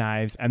kitchen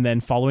knives, and then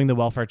following the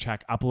welfare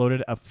check,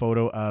 uploaded a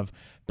photo of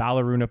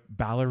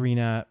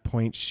ballerina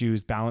point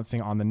shoes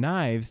balancing on the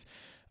knives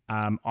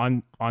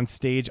on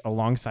stage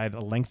alongside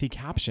a lengthy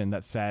caption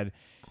that said,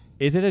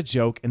 "Is it a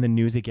joke in the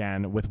news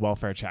again with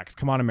welfare checks?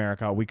 Come on,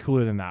 America, we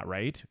cooler than that,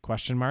 right?" ?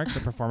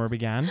 The performer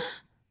began.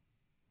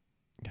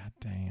 God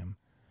damn.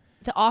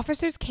 The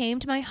officers came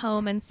to my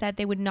home and said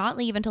they would not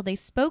leave until they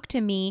spoke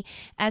to me,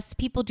 as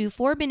people do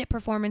 4-minute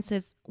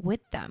performances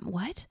with them.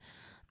 What?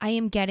 I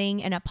am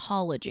getting an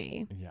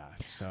apology. Yeah.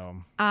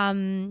 So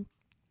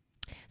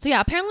yeah,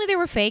 apparently they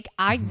were fake.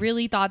 I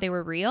really thought they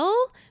were real,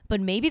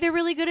 but maybe they're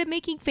really good at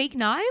making fake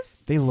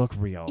knives. They look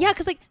real. Yeah,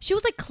 because like she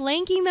was like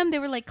clanking them. They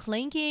were like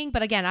clanking,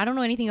 but again, I don't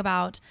know anything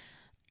about.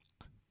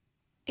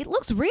 It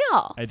looks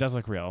real. It does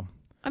look real.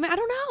 I mean, I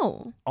don't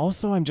know.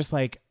 Also, I'm just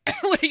like,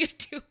 what are you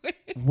doing?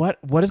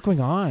 What is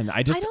going on?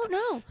 I don't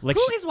know. Like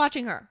Who is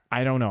watching her?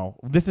 I don't know.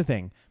 This is the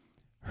thing.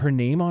 Her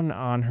name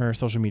on her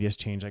social media has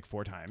changed like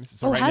 4 times.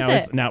 So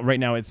right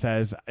now it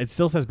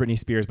still says Britney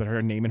Spears, but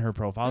her name in her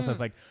profile says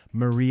like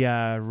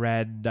Maria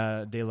Red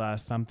de la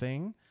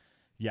something.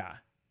 Yeah.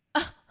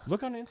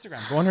 Look on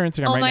Instagram. Go on her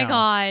Instagram right now. Oh my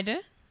God.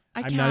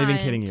 I'm not even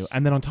kidding you.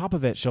 And then on top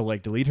of it, she'll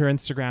like delete her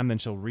Instagram, then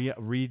she'll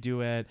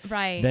redo it.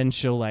 Right. Then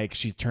she'll like,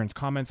 she turns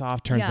comments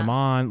off, turns them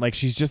on. Like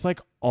she's just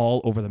like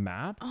all over the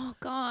map. Oh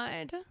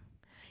God.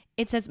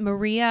 It says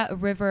Maria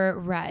River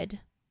Red.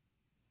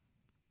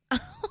 Oh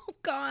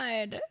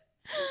God.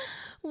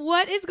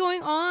 What is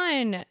going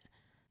on?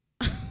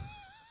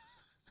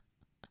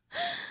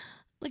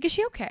 Like, is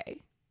she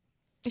okay?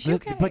 Is she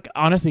okay? But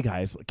honestly,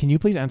 guys, can you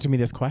please answer me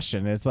this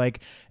question? It's like,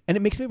 and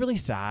it makes me really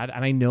sad.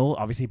 And I know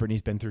obviously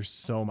Britney's been through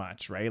so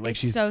much, right?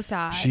 Like it's so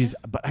sad.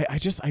 But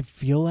I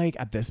feel like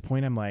at this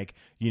point, I'm like,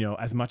 you know,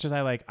 as much as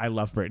I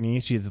love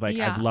Britney, she's like,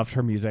 I've loved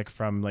her music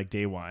from like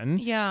day one.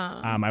 Yeah.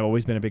 I've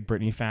always been a big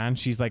Britney fan.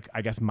 She's like,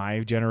 I guess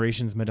my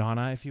generation's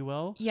Madonna, if you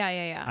will.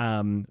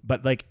 Yeah.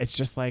 But like, it's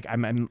just like,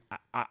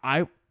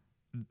 I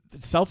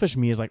selfish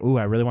me is like, oh,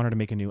 I really want her to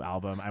make a new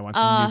album. I want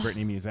some new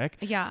Britney music.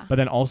 Yeah. But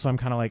then also I'm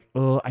kind of like,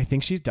 oh, I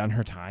think she's done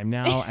her time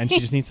now, and she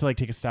just needs to like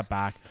take a step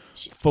back,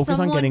 focus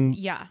on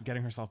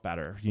getting herself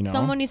better. You know,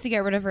 someone needs to get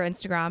rid of her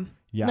Instagram.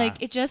 Yeah.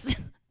 Like it just.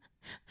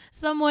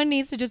 Someone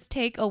needs to just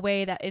take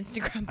away that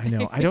Instagram page. I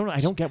know.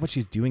 I don't get what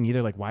she's doing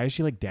either. Like, why is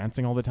she like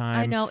dancing all the time?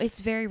 I know, it's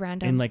very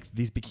random. In like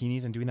these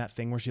bikinis and doing that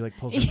thing where she like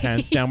pulls her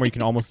pants down where you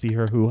can almost see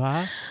her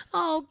hoo-ha.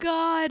 Oh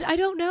God, I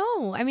don't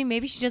know. I mean,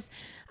 maybe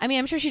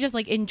I'm sure she just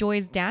like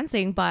enjoys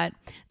dancing, but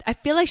I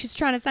feel like she's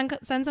trying to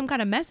send some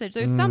kind of message.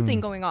 There's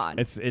something going on.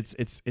 It's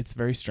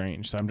very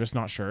strange. So I'm just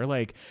not sure.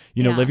 Like,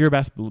 you know, live your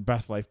best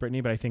life,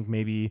 Britney. But I think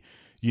maybe,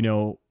 you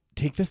know,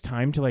 take this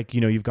time to like,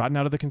 you know, you've gotten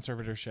out of the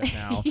conservatorship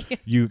now.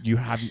 You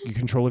have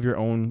control of your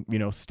own, you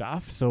know,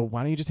 stuff. So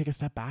why don't you just take a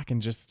step back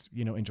and just,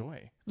 you know,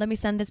 enjoy. Let me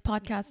send this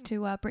podcast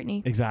to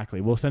Britney. Exactly.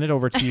 We'll send it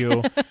over to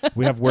you.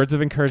 We have words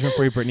of encouragement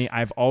for you, Britney.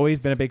 I've always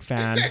been a big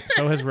fan.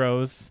 So has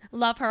Rose.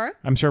 Love her.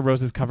 I'm sure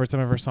Rose has covered some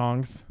of her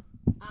songs.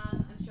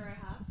 I'm sure I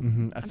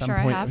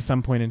have. At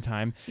some point in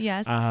time.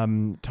 Yes.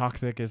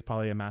 Toxic is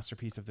probably a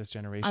masterpiece of this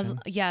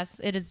generation.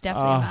 Yes, it is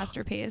definitely a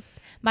masterpiece.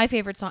 My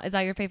favorite song. Is that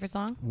your favorite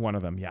song? One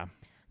of them, yeah.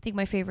 I think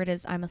my favorite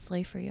is I'm a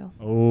Slave for You.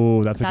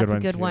 Oh, that's a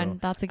good one.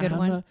 That's a good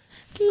one. A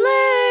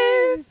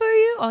slave for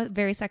you. Oh,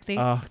 very sexy.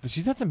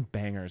 She's had some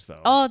bangers though.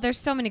 Oh, there's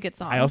so many good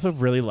songs. I also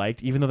really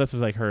liked, even though this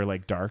was like her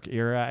like dark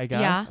era, I guess.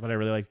 Yeah. But I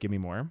really liked Give Me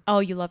More. Oh,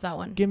 you love that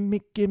one. Give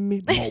me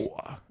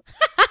more.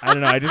 I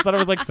don't know. I just thought it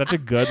was like such a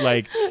good,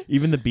 like,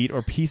 even the beat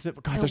or piece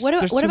of. God, there's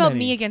what about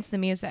many. Me Against the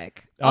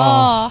Music?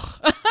 Oh.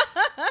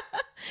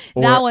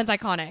 That one's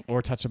iconic.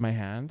 Or Touch of My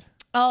Hand.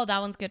 Oh, that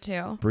one's good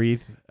too.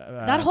 Breathe.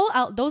 That whole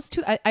those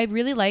two, I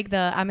really like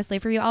the I'm a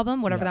Slave for You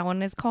album, whatever that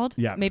one is called.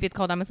 Yeah. Maybe it's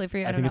called I'm a Slave for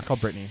You. I don't know. It's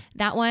called Britney.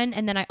 That one,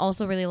 and then I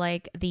also really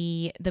like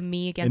the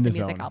Me Against the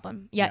Music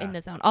album. Yeah, In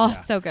the Zone. Oh,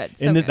 so good.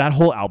 So good. That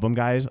whole album,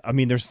 guys. I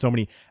mean, there's so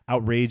many.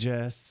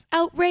 Outrageous.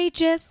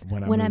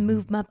 When I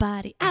move my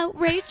body.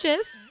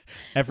 Outrageous.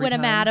 When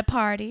I'm at a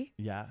party.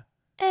 Yeah.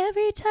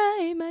 Every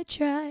time I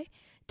try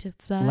to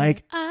fly,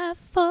 like, I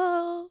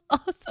fall. Oh,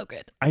 so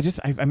good.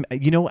 I'm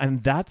you know,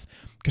 and that's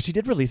because she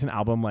did release an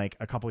album like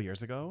a couple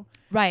years ago,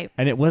 right?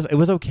 And it was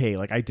okay.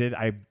 Like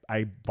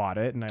I bought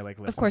it and I like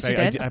listened. Of course you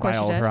did. I buy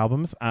all of her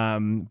albums.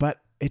 But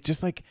it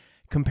just like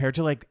compared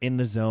to like In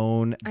the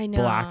Zone,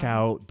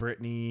 Blackout,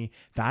 Britney,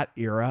 that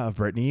era of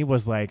Britney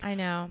was like, I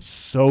know,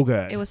 so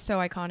good. It was so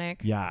iconic.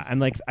 Yeah, and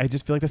like I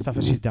just feel like the stuff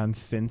that she's done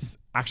since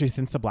actually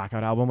since the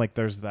Blackout album, like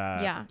there's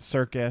the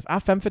Circus.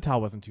 Femme Fatale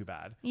wasn't too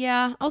bad.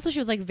 Yeah. Also, she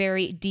was like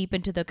very deep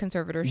into the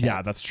conservatorship.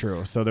 Yeah, that's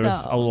true. So there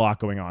was a lot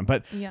going on.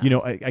 But you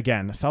know,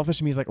 again, selfish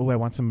to me is like, oh, I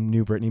want some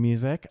new Britney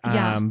music.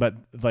 But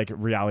like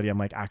reality, I'm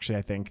like, actually,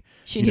 I think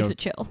she needs to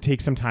chill.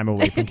 Take some time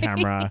away from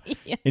camera.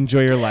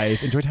 Enjoy your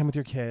life. Enjoy time with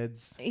your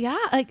kids. Yeah.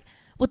 Like,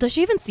 well, does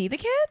she even see the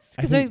kids?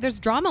 Because there's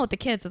drama with the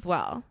kids as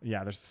well.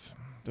 Yeah,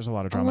 there's a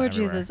lot of drama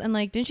everywhere. Jesus. And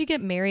like, didn't she get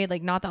married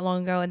like not that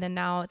long ago, and then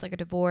now it's like a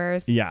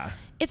divorce? Yeah.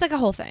 It's like a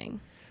whole thing.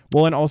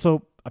 Well, and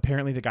also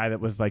apparently the guy that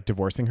was like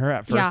divorcing her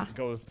at first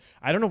goes,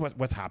 I don't know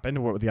what's happened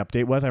or what the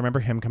update was. I remember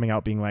him coming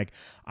out being like,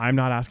 I'm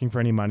not asking for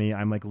any money.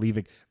 I'm like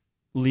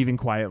leaving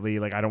quietly.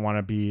 Like, I don't want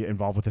to be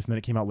involved with this. And then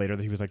it came out later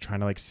that he was like trying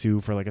to like sue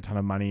for like a ton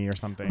of money or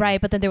something.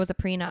 Right. But then there was a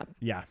prenup.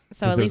 Yeah.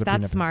 So at least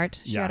that's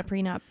smart. She had a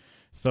prenup.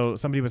 So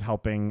somebody was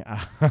helping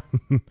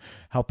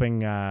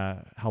helping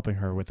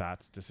her with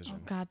that decision.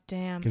 Oh, God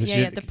damn.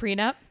 Yeah, the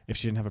prenup. If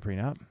she didn't have a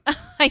prenup.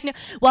 I know.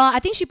 Well, I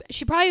think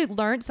she probably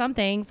learned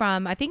something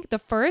from, I think, the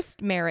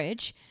first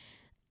marriage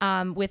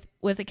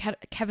was it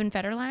Kevin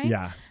Federline?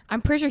 Yeah.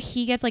 I'm pretty sure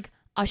he gets like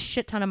a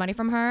shit ton of money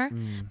from her,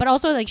 but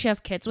also like she has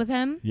kids with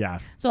him. Yeah.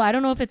 So I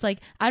don't know if it's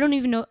like, I don't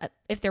even know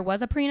if there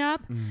was a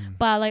prenup,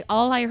 but like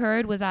all I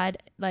heard was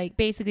that like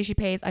basically she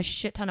pays a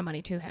shit ton of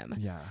money to him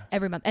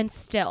every month, and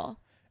still.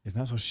 Isn't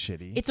that so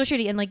shitty? It's so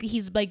shitty. And like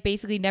he's like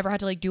basically never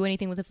had to like do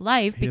anything with his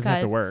life because doesn't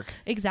have to work.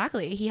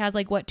 Exactly. He has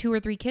like 2 or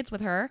 3 kids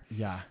with her.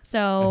 Yeah. So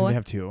I think they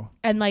have 2.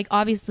 And like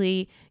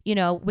obviously, you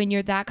know, when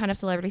you're that kind of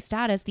celebrity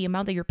status, the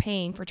amount that you're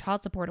paying for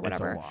child support or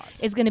whatever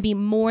is going to be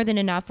more than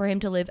enough for him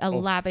to live a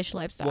lavish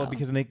lifestyle. Well,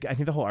 because I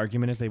think the whole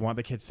argument is they want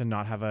the kids to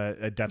not have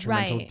a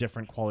detrimental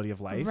different quality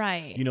of life.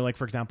 Right. You know, like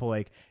for example,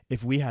 like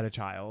if we had a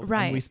child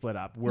and we split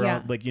up, we're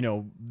all, like, you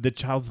know, the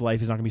child's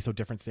life is not gonna be so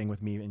different staying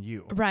with me and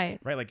you. Right.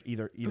 Right. Like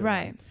either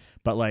one.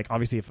 But like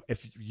obviously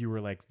if you were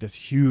like this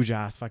huge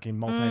ass fucking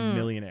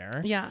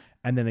multi-millionaire,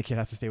 and then the kid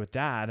has to stay with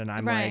dad and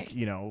I'm like,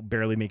 you know,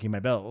 barely making my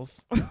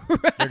bills, they're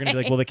gonna be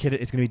like, well, the kid,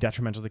 it's gonna be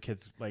detrimental to the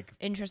kid's like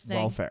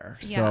welfare.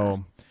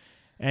 So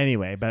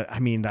anyway, but I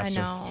mean that's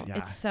just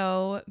it's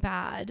so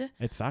bad.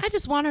 It sucks. I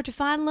just want her to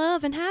find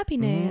love and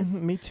happiness.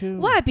 Me too.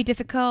 Why be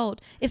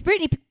difficult? If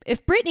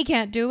Britney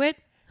can't do it,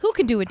 who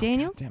can do it,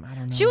 Daniel? Damn, I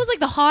don't know. She was like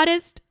the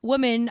hottest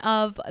woman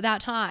of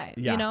that time.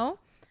 You know,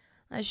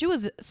 she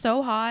was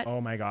so hot.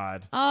 Oh my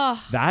god.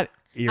 Oh, that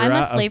era. I'm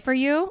a slave for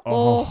you.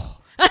 Oh.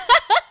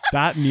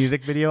 That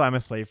music video, I'm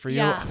a slave for you.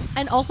 Yeah.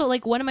 And also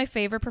like one of my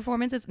favorite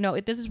performances. No,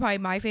 this is probably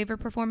my favorite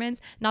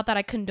performance. Not that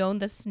I condone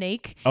the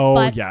snake. Oh,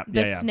 but yeah.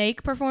 The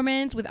snake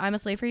performance with I'm a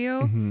Slave for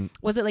You. Mm-hmm.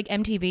 Was it like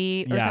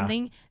MTV or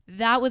something?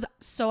 That was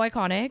so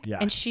iconic. Yeah.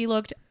 And she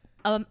looked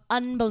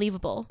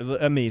unbelievable.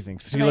 Amazing.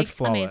 She looked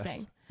flawless.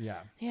 Amazing.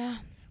 Yeah. Yeah.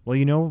 Well,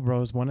 you know,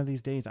 Rose, one of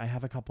these days I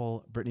have a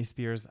couple Britney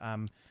Spears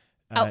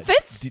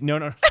outfits?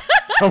 No.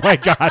 Oh my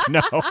god,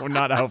 no,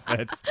 not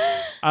outfits.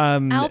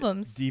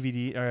 Albums.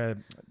 DVD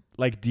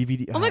like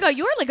DVD. Oh my god,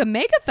 you're like a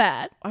mega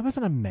fan. I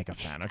wasn't a mega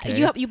fan,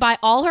 okay? You buy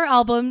all her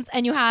albums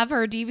and you have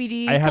her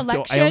DVD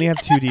collection. I only have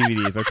 2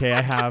 DVDs, okay?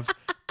 I have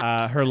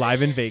her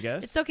Live in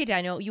Vegas. It's okay,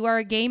 Daniel. You are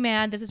a gay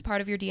man. This is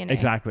part of your DNA.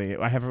 Exactly.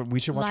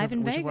 We should watch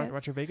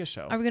watch her Vegas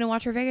show. Are we going to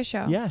watch her Vegas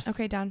show? Yes.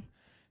 Okay, done.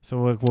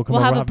 So we'll come over.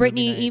 We'll have a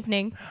Britney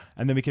evening.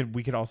 And then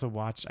we could also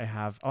watch,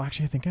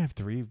 actually I think I have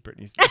 3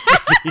 Britney's.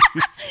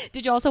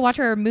 Did you also watch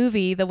her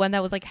movie, the one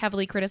that was like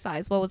heavily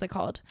criticized? What was it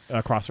called?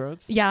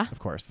 Crossroads? Yeah. Of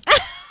course.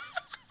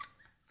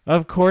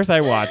 Of course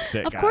I watched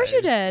it. Of course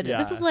you did. Yeah.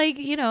 This is like,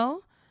 you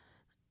know,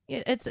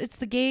 it's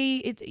the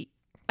gay.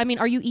 I mean,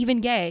 are you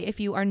even gay if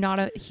you are not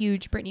a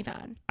huge Britney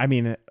fan? I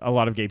mean, a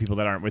lot of gay people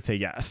that aren't would say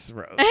yes,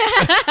 Rose.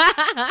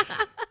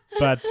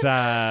 But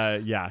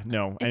yeah,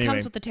 no. It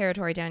comes with the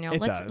territory, Daniel.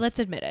 Let's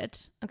admit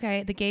it.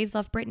 Okay, the gays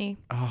love Britney.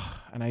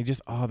 Oh, and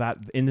that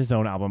In the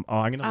Zone album. Oh,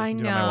 I'm gonna listen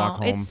to it on my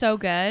walk home. It's so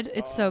good.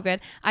 It's so good.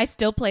 I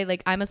still play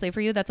like I'm a Slave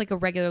for You. That's like a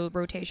regular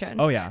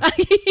rotation. Oh yeah.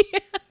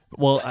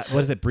 Well,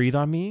 what is it? Breathe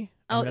on Me.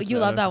 Oh, you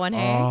love that one,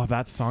 hey? Oh,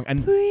 that song.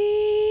 And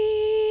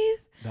breathe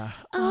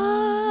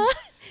on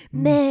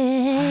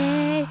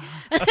me.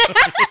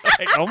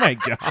 Like, oh my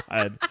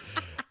god.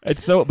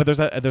 It's so, but there's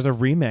a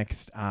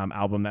remixed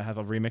album that has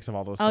a remix of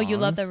all those songs. Oh, you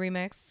love the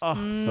remix.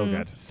 Oh, so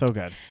good. So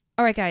good.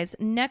 All right, guys,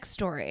 next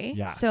story.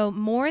 Yeah. So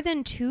more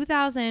than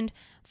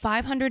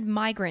 2,500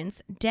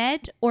 migrants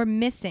dead or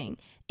missing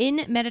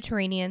in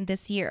Mediterranean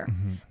this year.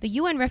 Mm-hmm. The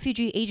UN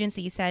Refugee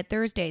Agency said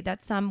Thursday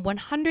that some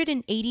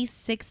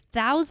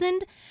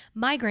 186,000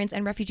 migrants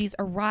and refugees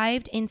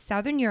arrived in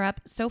Southern Europe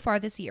so far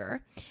this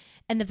year,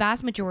 and the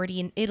vast majority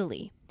in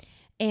Italy.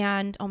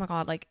 And oh my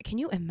God, like, can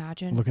you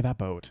imagine? Look at that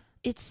boat.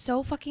 It's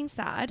so fucking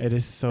sad. It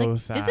is so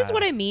sad. This is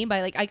what I mean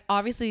by like, I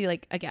obviously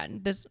like,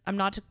 again, I'm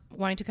not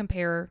wanting to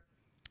compare.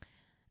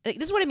 Like,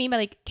 this is what I mean by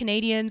like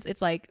Canadians.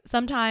 It's like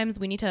sometimes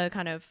we need to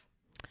kind of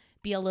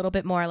be a little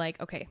bit more like,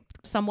 okay,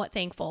 somewhat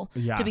thankful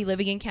to be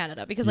living in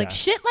Canada because like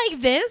shit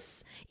like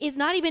this is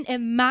not even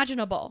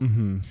imaginable.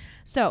 Mm-hmm.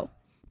 So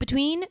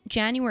between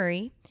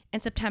January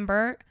and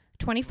September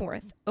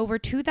 24th, over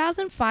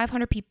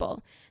 2,500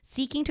 people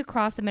seeking to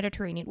cross the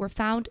Mediterranean were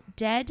found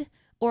dead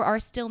or are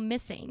still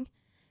missing,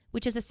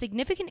 which is a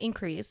significant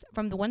increase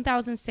from the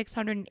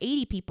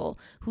 1,680 people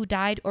who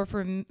died or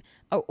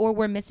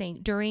were missing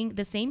during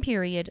the same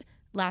period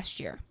last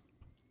year.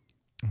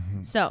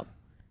 So,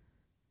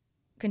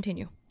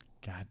 continue.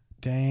 God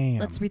damn.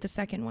 Let's read the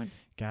second one.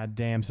 God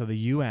damn. So the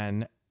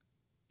UN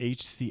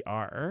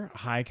HCR,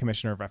 High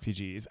Commissioner of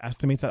Refugees,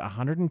 estimates that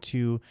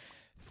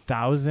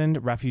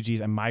 102,000 refugees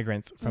and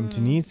migrants from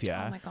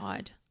Tunisia, oh my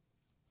God,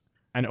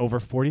 and over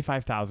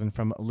 45,000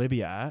 from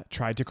Libya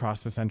tried to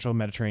cross the central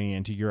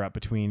Mediterranean to Europe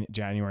between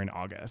January and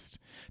August.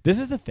 This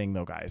is the thing,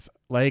 though, guys.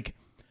 Like,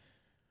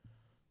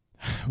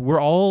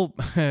 we're all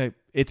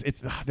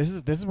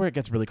this is where it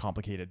gets really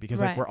complicated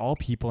because like we're all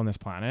people on this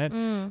planet,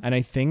 and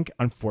I think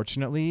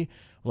unfortunately,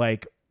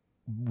 like,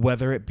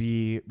 whether it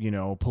be, you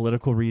know,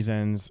 political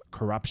reasons,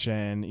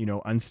 corruption, you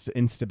know,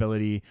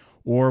 instability,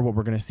 or what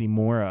we're going to see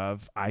more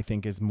of, I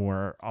think is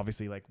more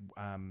obviously like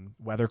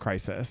weather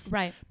crisis,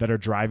 that are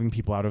driving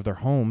people out of their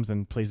homes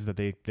and places that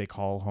they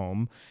call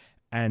home.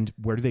 And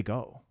where do they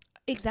go?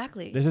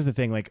 Exactly. This is the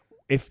thing. Like,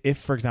 if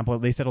for example,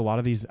 they said a lot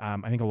of these,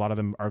 I think a lot of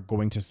them are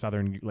going to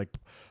southern, like,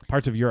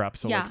 parts of Europe.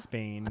 So like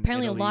Spain,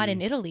 apparently Italy, a lot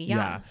in Italy.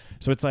 Yeah.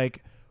 So it's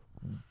like,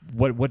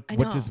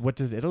 what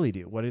does Italy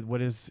do?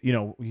 What is, you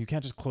know, you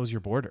can't just close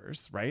your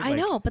borders, right? I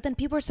know, but then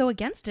people are so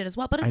against it as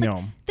well. But it's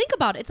like, think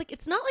about it. It's like,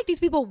 it's not like these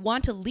people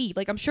want to leave.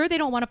 Like, I'm sure they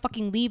don't want to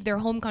fucking leave their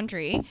home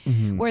country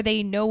where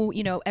they know,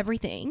 you know,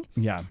 everything.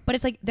 Yeah. But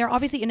it's like, they're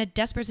obviously in a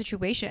desperate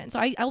situation. So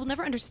I will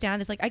never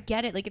understand this. Like, I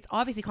get it. Like, it's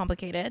obviously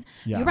complicated.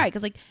 Yeah. You're right.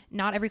 Cause like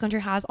not every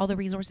country has all the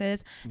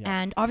resources,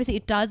 and obviously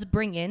it does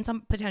bring in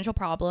some potential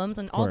problems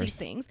and all these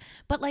things.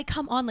 But like,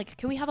 come on, like,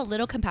 can we have a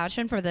little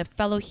compassion for the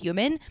fellow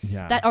human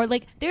that are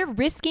like, they're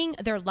risking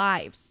their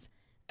lives,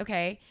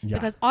 okay?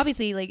 Because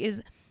obviously, like,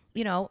 is,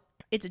 you know,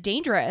 it's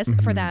dangerous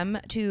for them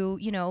to,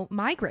 you know,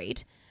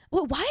 migrate.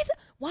 Well,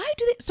 why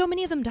do so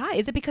many of them die?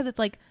 Is it because it's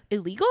like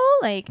illegal?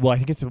 Like, well, I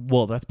think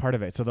that's part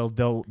of it. So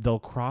they'll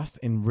cross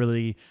in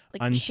really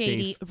like unsafe,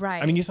 shady,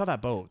 right? I mean, you saw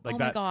that boat, like, oh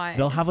that. My God.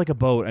 They'll have like a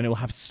boat, and it will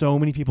have so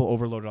many people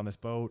overloaded on this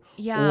boat.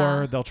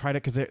 Yeah. Or they'll try to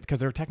because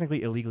they're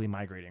technically illegally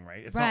migrating,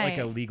 right? It's not like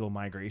a legal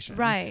migration,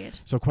 right?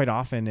 So quite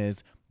often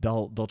is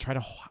they'll try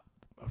to.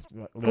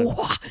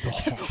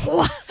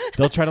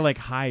 They'll try to like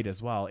hide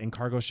as well in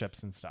cargo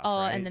ships and stuff.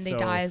 Right? And then they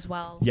die as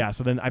well. Yeah.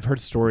 So then I've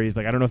heard stories,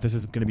 like, I don't know if this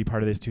is going to be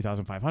part of this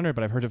 2,500,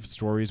 but I've heard of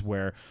stories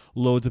where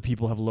loads of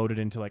people have loaded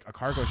into like a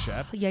cargo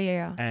ship.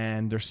 Yeah.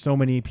 And there's so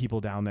many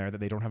people down there that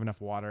they don't have enough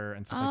water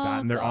and stuff like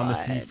that. And they're on the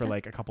sea for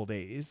like a couple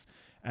days.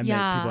 And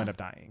then people end up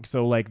dying.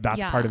 So like that's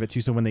part of it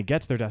too. So when they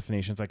get to their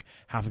destinations, like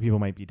half the people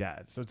might be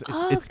dead. So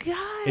it's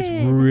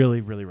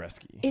really, really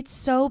risky. It's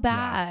so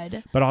bad.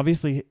 Yeah. But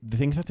obviously the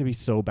things have to be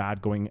so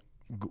bad going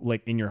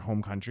like in your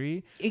home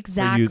country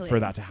for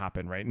that to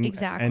happen, right?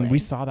 And we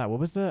saw that. What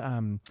was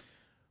the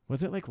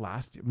was it like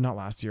not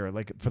last year,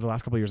 like for the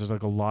last couple of years, there's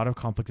like a lot of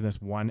conflict in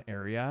this one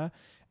area.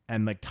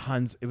 And like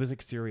tons, it was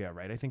like Syria,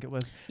 right? I think it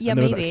was. Yeah, and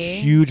there maybe. was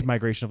a huge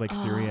migration of like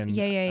Syrian,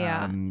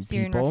 Syrian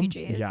people,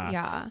 refugees,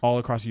 all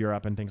across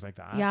Europe and things like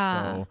that.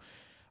 Yeah. So,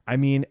 I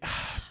mean,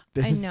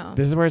 this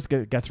is where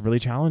it gets really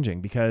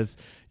challenging because,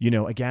 you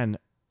know, again,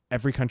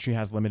 every country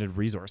has limited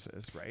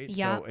resources, right?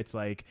 Yeah. So it's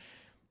like,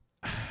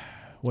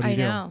 what do you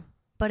do? I know,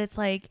 but it's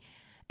like.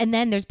 And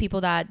then there's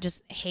people that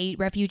just hate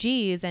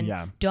refugees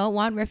and don't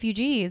want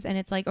refugees. And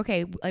it's like,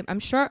 okay, I'm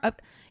sure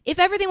if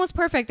everything was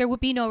perfect, there would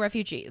be no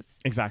refugees.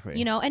 Exactly.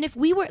 You know, and if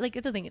we were like,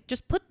 it's the thing,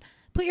 just put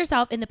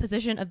yourself in the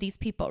position of these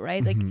people,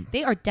 right? Like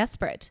they are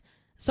desperate.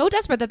 So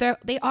desperate that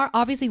they are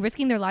obviously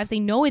risking their lives.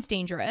 They know it's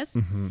dangerous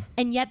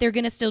and yet they're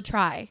going to still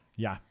try.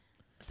 Yeah.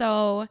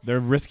 So they're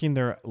risking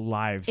their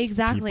lives.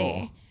 Exactly.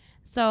 People.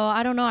 So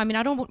I don't know. I mean,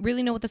 I don't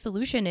really know what the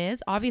solution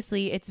is.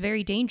 Obviously it's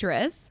very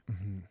dangerous.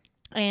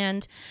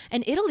 And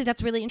Italy,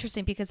 that's really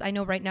interesting because I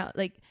know right now,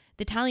 like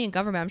the Italian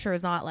government, I'm sure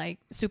is not like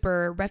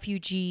super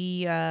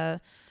refugee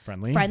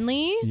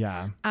friendly.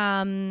 Yeah.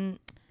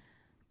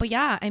 But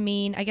yeah, I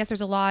mean, I guess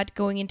there's a lot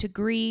going into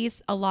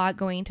Greece, a lot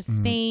going into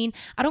Spain.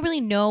 I don't really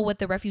know what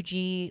the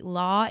refugee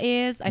law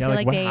is. I feel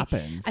like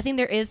I think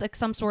there is like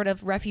some sort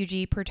of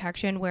refugee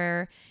protection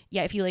where,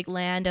 if you like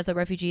land as a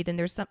refugee, then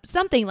there's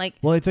something like.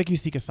 Well, it's like you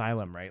seek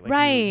asylum, right? Like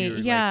right.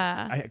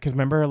 Yeah. Because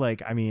remember,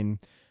 like, I mean.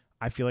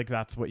 I feel like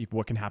that's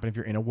what can happen if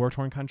you're in a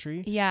war-torn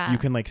country. Yeah. You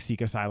can like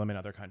seek asylum in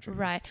other countries.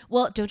 Right.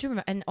 Well, don't you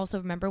remember? And also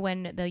remember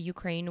when the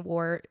Ukraine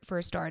war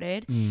first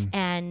started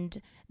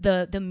and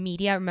the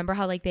media, remember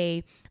how like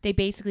they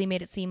basically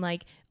made it seem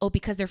like, oh,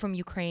 because they're from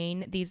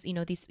Ukraine, these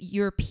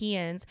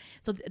Europeans.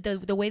 So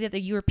the way that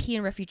the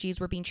European refugees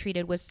were being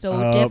treated was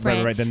so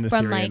different than the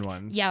from Syrian like,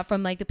 ones. Yeah,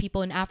 from like the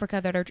people in Africa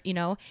that are, you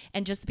know,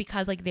 and just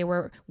because like they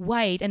were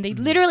white and they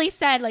literally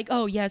said like,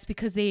 oh yes,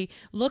 because they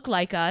look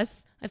like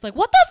us. It's like,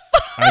 what the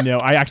fuck? I know.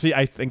 I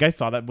think I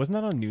saw that. Wasn't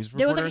that on News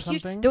Report or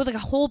something? There was like a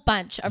whole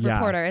bunch of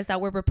reporters that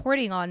were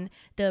reporting on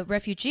the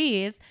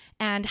refugees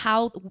and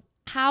how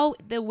how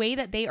the way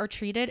that they are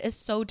treated is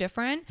so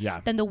different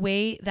than the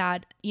way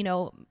that, you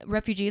know,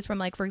 refugees from,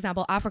 like, for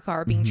example, Africa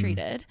are being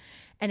treated.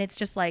 And it's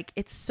just like,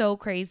 it's so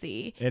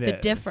crazy, the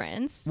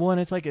difference. Well, and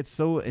it's like, it's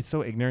so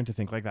ignorant to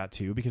think like that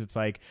too, because it's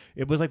like,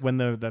 it was like when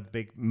the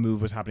big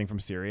move was happening from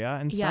Syria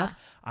and stuff.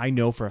 I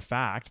know for a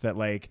fact that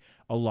like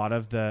a lot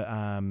of the,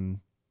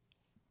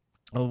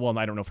 well,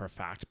 I don't know for a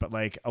fact, but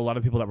like a lot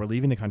of people that were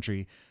leaving the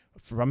country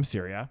from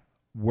Syria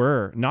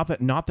were not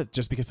that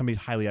just because somebody's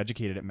highly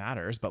educated it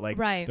matters, but like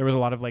there was a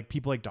lot of like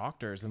people like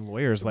doctors and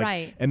lawyers,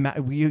 like and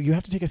you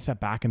have to take a step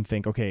back and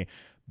think, okay,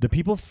 the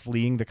people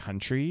fleeing the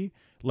country,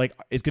 like,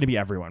 it's going to be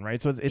everyone,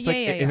 right? So it's like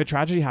if a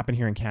tragedy happened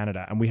here in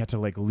Canada and we had to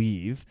like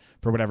leave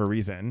for whatever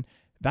reason,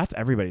 that's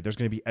everybody. There's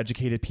going to be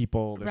educated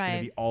people, there's going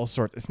to be all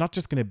sorts. It's not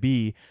just going to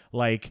be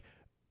like,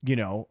 you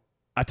know,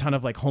 a ton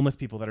of like homeless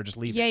people that are just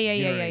leaving.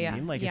 I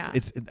mean? Like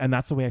it's and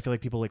that's the way I feel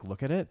like people like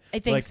look at it. I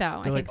think like,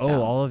 so. They're like,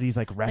 oh, all of these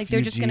like refugees. Like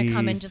they're just gonna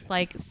come and just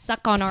like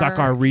suck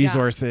our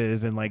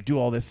resources and like do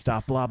all this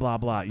stuff, blah blah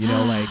blah. You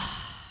know, like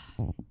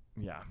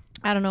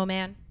I don't know,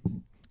 man.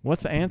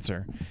 What's the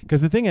answer?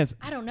 Because the thing is,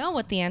 I don't know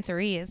what the answer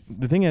is.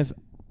 The thing is,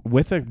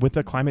 with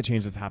the climate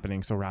change that's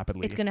happening so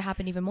rapidly, it's going to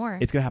happen even more.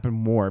 It's going to happen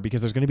more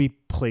because there's going to be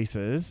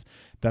places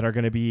that are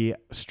going to be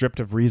stripped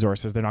of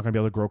resources. They're not going to be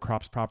able to grow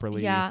crops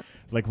properly. Yeah.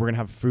 Like we're going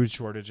to have food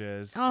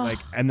shortages. Like,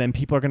 and then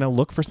people are going to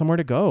look for somewhere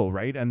to go,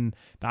 right? And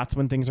that's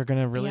when things are going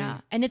to really. Yeah.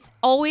 And it's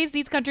always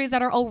these countries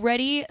that are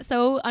already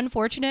so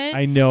unfortunate.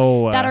 I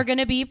know. That are going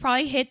to be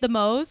probably hit the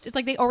most. It's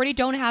like they already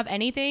don't have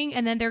anything,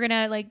 and then they're going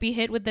to like be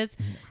hit with this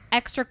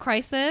extra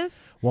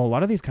crisis. Well, a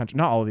lot of these countries,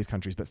 not all of these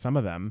countries, but some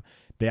of them,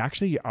 they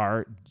actually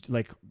are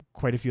like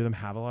quite a few of them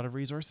have a lot of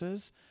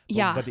resources.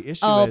 But the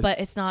issue is, but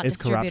it's not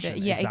distributed.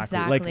 Corruption. Yeah,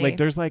 exactly. Like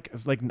there's like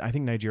I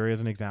think Nigeria is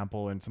an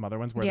example, and some other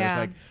ones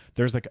where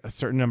there's like a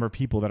certain number of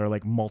people that are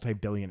like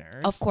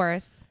multi-billionaires. Of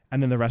course.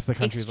 And then the rest of the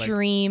country is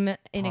extreme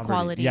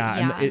inequality.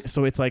 And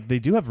so it's like they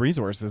do have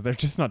resources, they're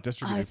just not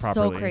distributed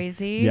properly. So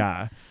crazy.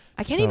 Yeah.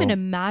 I can't even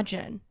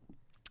imagine.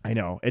 I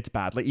know, it's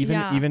bad. Like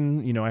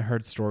even you know, I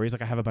heard stories,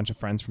 like I have a bunch of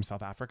friends from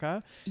South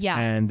Africa,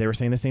 and they were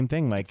saying the same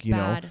thing, like it's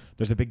bad. Know,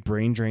 there's a big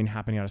brain drain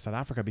happening out of South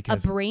Africa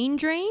because a brain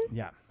drain.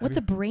 What's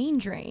a brain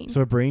drain?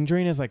 So a brain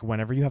drain is like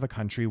whenever you have a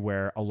country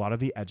where a lot of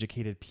the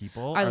educated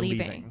people are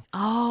leaving.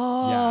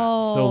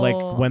 So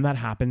like when that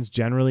happens,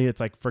 generally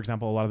it's like, for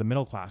example, a lot of the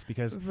middle class,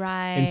 because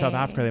in South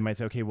Africa they might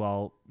say, okay,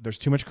 well, there's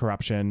too much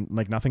corruption,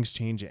 like nothing's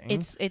changing.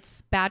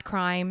 It's bad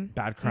crime.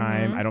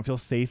 I don't feel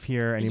safe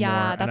here anymore.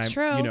 Yeah, that's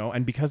true. You know,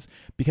 and because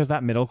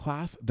that middle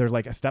class, they're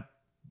like a step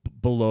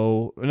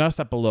below, not a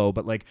step below,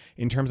 but like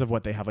in terms of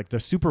what they have, like the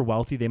super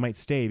wealthy, they might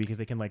stay because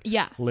they can like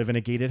live in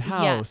a gated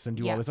house and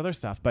do all this other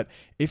stuff. But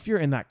if you're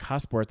in that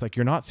cusp where it's like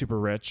you're not super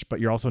rich, but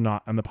you're also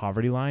not on the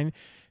poverty line,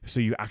 so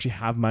you actually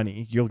have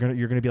money, you're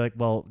gonna be like,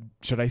 well,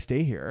 should I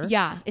stay here?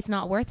 Yeah, it's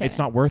not worth it. It's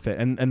not worth it,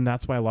 and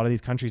that's why a lot of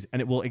these countries,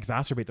 and it will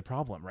exacerbate the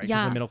problem, right?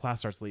 Because the middle class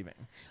starts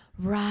leaving.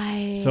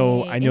 Right.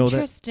 So I know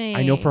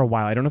for a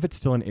while, I don't know if it's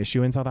still an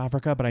issue in South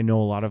Africa, but I know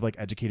a lot of like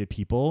educated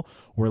people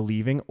were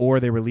leaving,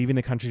 or they were leaving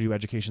the country to do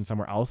education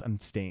somewhere else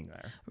and staying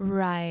there.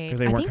 Right.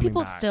 Because I think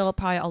people still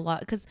probably a lot,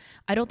 because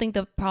I don't think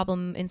the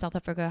problem in South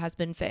Africa has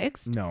been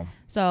fixed. No.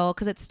 So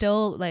because it's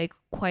still like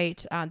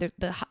quite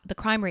the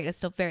crime rate is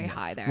still very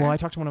high there. Well, I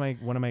talked to one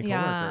of my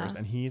coworkers,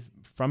 and he's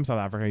from South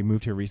Africa. He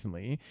moved here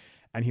recently.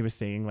 And he was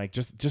saying like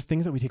just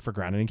things that we take for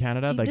granted in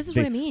Canada. Like this is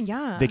what I mean.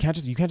 Yeah. You can't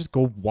just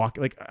go walk.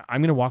 Like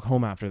I'm gonna walk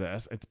home after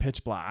this. It's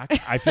pitch black.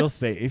 I feel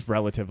safe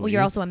relatively. Well,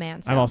 you're also a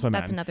man. So I'm also a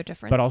man. That's another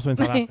difference. But also in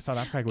South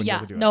Africa, I wouldn't be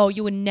able to do it. No,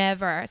 you would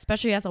never,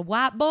 especially as a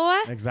white boy.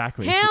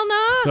 Exactly. Hell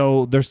no.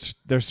 So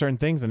there's certain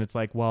things, and it's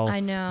like, well,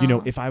 I know. You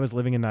know, if I was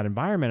living in that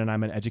environment and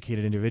I'm an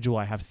educated individual,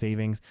 I have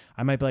savings,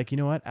 I might be like, you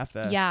know what, F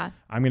this. Yeah.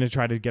 I'm gonna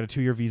try to get a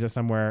 2-year visa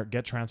somewhere,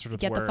 get transferred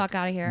with work, get the fuck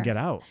out of here, and get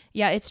out.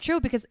 Yeah, it's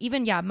true, because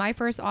even my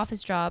first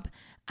office job,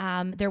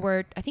 there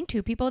were, I think,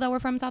 2 people that were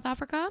from South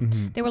Africa.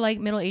 Mm-hmm. They were like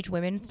middle-aged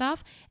women and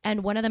stuff.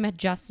 And one of them had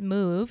just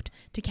moved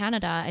to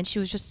Canada. And she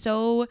was just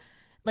so,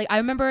 like, I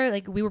remember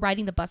like we were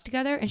riding the bus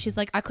together, and she's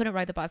like, I couldn't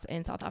ride the bus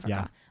in South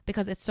Africa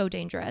because it's so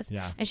dangerous.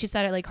 Yeah. And she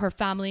said it like her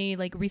family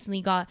like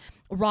recently got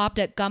robbed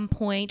at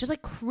gunpoint. Just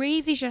like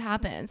crazy shit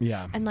happens.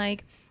 Yeah. And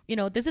like, you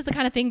know, this is the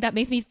kind of thing that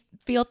makes me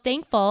feel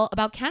thankful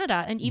about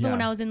Canada. And even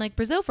when I was in like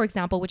Brazil, for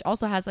example, which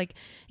also has like,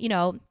 you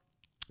know,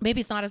 maybe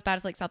it's not as bad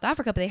as like South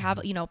Africa, but they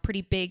have, you know,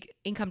 pretty big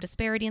income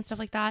disparity and stuff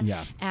like that.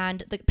 Yeah.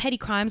 And the petty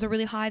crimes are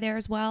really high there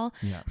as well.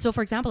 Yeah. So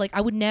for example, like I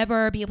would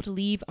never be able to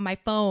leave my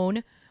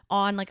phone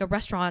on like a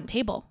restaurant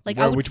table. Like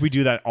which we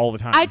do that all the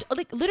time. I'd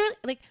like literally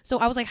like, so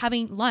I was like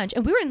having lunch,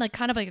 and we were in like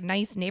kind of like a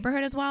nice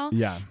neighborhood as well.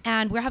 Yeah.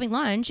 And we're having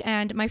lunch,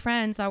 and my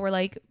friends that were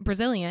like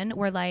Brazilian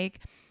were like,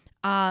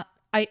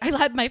 I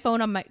had my phone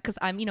on because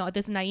I'm,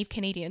 this naive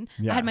Canadian.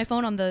 I had my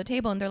phone on the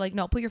table and they're like,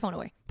 no, put your phone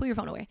away.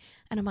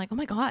 And I'm like, oh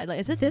my God, like,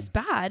 is it this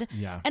bad?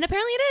 Yeah. And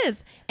apparently it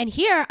is. And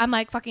here I'm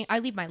like, I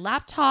leave my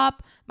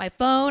laptop, my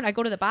phone, I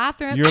go to the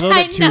bathroom. You're a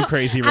little bit too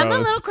crazy, Rose. I'm a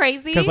little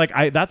crazy.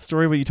 Because that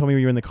story what you told me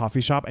when you were in the coffee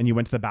shop and you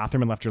went to the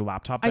bathroom and left your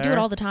laptop there. I do it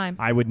all the time.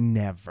 I would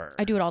never.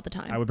 I do it all the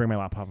time. I would bring my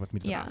laptop with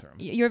me to the bathroom.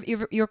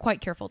 You're quite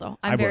careful though.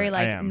 I'm very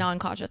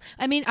non-cautious.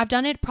 I mean, I've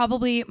done it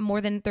probably more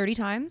than 30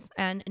 times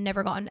and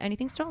never gotten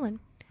anything stolen.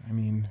 I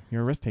mean,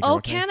 you're a risk taker. Oh,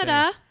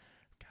 Canada.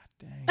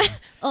 God dang.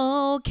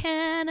 Oh,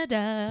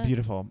 Canada.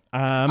 Beautiful.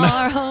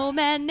 Our home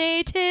and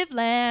native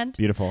land.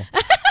 Beautiful.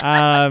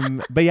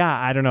 But yeah,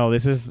 I don't know.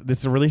 This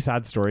is a really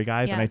sad story,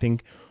 guys. Yes. And I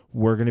think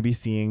we're going to be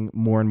seeing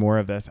more and more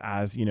of this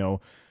as,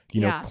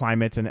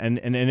 climates and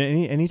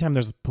anytime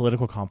there's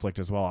political conflict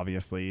as well,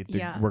 obviously,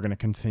 we're going to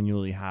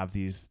continually have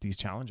these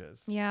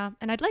challenges. Yeah.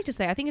 And I'd like to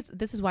say, I think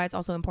this is why it's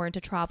also important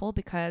to travel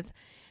because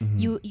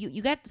you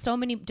get so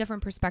many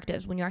different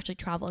perspectives when you actually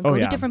travel and go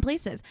to different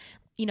places.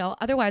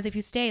 Otherwise, if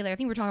you stay, like I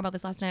think we were talking about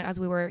this last night as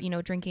we were,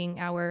 drinking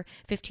our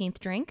 15th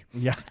drink.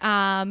 Yeah.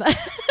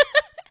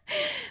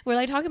 We're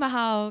like talking about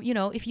how,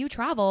 if you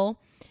travel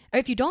or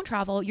if you don't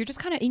travel, you're just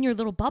kind of in your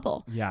little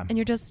bubble. Yeah. And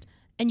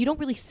you don't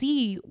really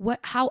see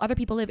how other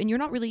people live. And you're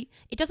not really,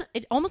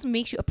 it almost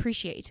makes you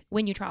appreciate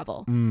when you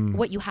travel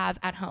what you have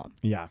at home.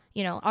 Yeah.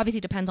 Obviously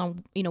it depends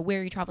on,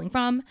 where you're traveling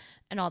from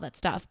and all that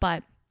stuff,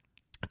 but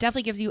it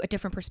definitely gives you a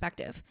different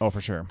perspective. Oh, for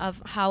sure.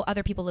 Of how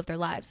other people live their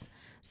lives.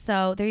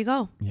 So there you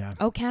go. Yeah.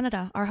 Oh,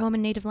 Canada, our home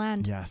and native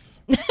land. Yes.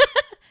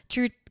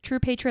 True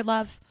patriot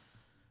love.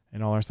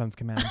 And all our sons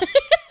command.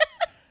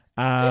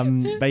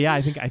 But yeah,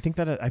 I think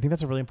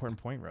that's a really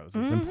important point, Rose.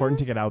 It's important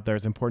to get out there.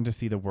 It's important to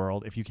see the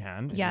world if you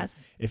can. Yes.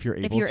 If you're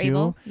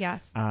able.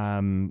 Yes.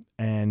 And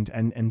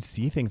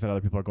see things that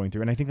other people are going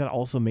through. And I think that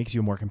also makes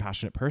you a more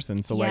compassionate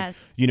person. So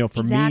yes,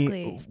 for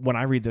me, when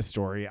I read this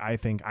story, I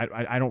think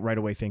I don't right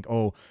away think,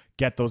 oh,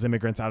 get those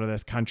immigrants out of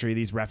this country,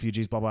 these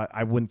refugees, blah, blah.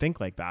 I wouldn't think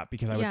like that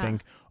because I would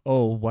think,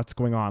 oh, what's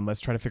going on?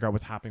 Let's try to figure out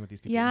what's happening with these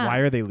people. Yeah. Why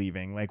are they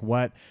leaving? Like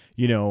what,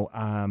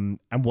 and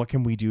what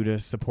can we do to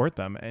support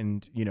them?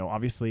 And,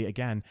 obviously,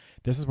 again,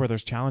 this is where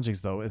there's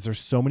challenges though, is there's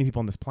so many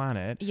people on this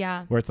planet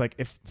where it's like,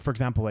 if, for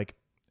example,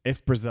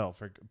 if Brazil's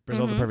a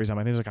perfect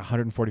example, I think there's like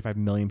 145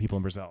 million people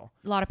in Brazil.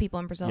 A lot of people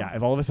in Brazil. Yeah.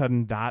 If all of a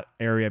sudden that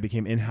area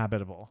became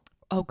inhabitable.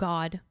 Oh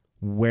God.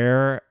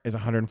 Where is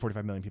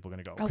 145 million people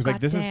going to go? Because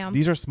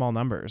these are small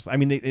numbers. I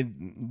mean, they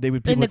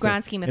would in the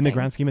grand scheme of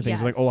things.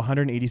 Yes. Like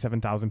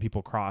 187,000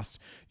 people crossed.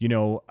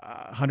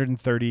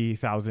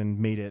 130,000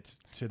 made it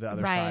to the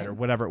other side or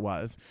whatever it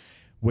was.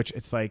 Which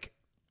it's like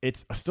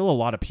it's still a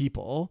lot of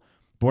people,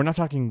 but we're not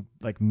talking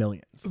like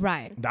millions.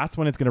 Right. That's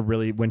when it's going to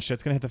really when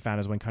shit's going to hit the fan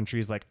is when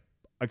countries like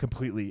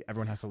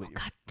everyone has to leave.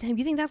 God damn,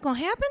 you think that's gonna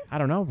happen? I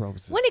don't know,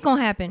 Rose. When it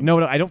gonna happen?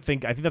 No, I don't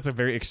think. I think that's a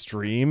very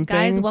extreme thing.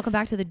 Guys, welcome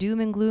back to the doom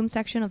and gloom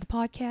section of the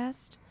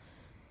podcast.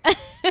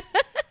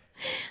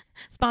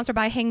 Sponsored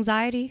by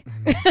Hangxiety.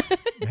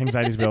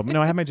 Hangxiety's real.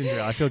 No, I have my ginger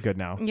ale. I feel good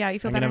now. Yeah, you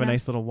feel I'm better gonna have now? a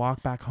nice little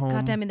walk back home.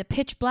 God damn, in the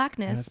pitch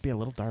blackness. That's be a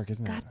little dark,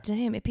 isn't it? God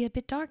damn, it'd be a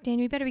bit dark,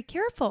 Daniel. You better be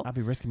careful. I'll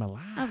be risking my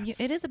life. Oh,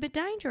 it is a bit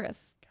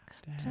dangerous.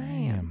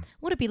 Damn.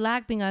 What would it be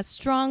like being a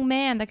strong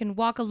man that can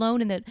walk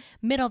alone in the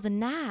middle of the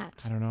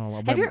night? I don't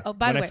know. By the way,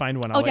 when I find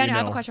one, I'll let Daniel, you know. I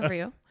have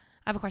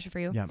a question for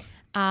you. Yeah.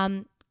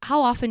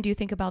 How often do you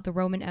think about the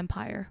Roman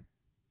Empire?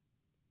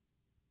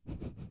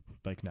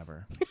 Like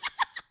never.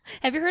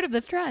 Have you heard of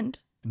this trend?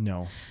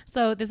 No.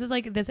 So this is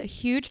like this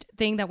huge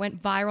thing that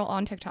went viral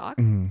on TikTok,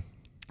 and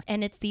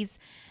it's these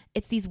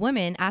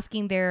women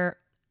asking their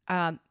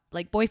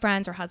like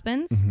boyfriends or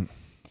husbands.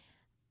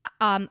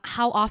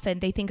 How often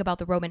they think about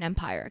the Roman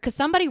Empire. Because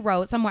somebody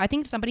wrote somewhere, I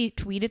think somebody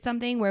tweeted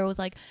something where it was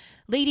like,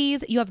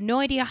 ladies, you have no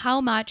idea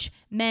how much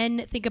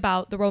men think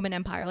about the Roman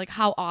Empire, like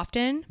how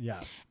often. Yeah.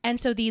 And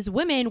so these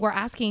women were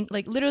asking,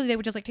 like literally they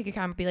would just like take a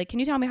camera and be like, can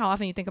you tell me how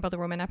often you think about the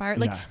Roman Empire?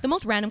 Like the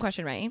most random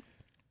question, right?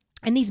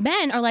 And these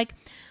men are like,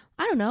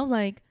 I don't know,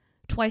 like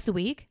twice a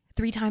week,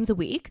 3 times a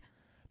week.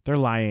 They're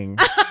lying.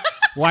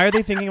 Why are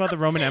they thinking about the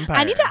Roman Empire?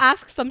 I need to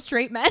ask some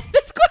straight men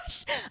this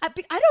question. I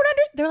don't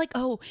understand. They're like,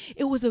 oh,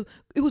 it was a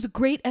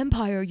great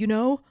empire, you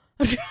know?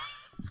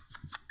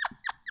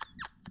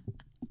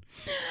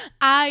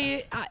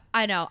 I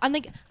know. I'm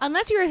like,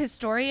 unless you're a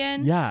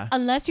historian,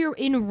 unless you're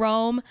in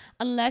Rome,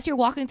 unless you're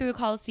walking through the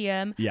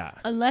Colosseum,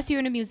 unless you're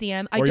in a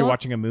museum, you're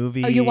watching a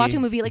movie.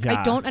 Like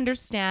I don't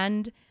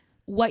understand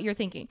what you're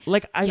thinking.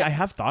 Like I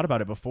have thought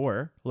about it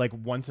before, like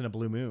once in a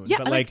blue moon. Yeah,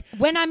 but like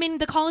when I'm in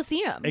the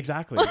Colosseum.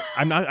 Exactly.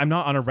 I'm not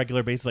on a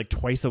regular basis, like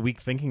twice a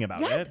week thinking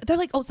about it. They're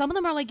like, oh, some of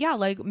them are like, yeah,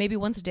 like maybe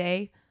once a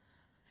day.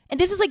 And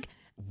this is like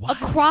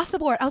across the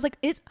board. I was like,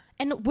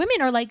 and women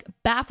are like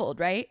baffled,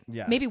 right?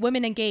 Yeah. Maybe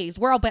women and gays.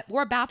 We're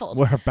baffled.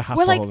 We're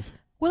baffled.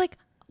 We're like,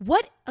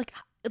 what?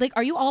 Like,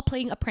 are you all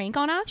playing a prank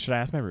on us? Should I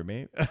ask my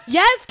roommate?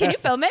 Yes. Can you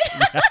film it?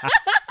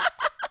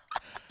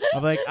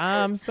 I'm like,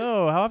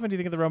 so how often do you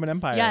think of the Roman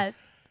Empire? Yes.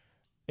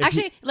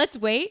 Actually, let's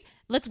wait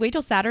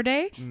till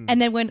Saturday.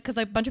 And then because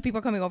like a bunch of people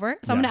are coming over.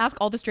 So I'm going to ask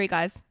all the straight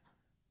guys.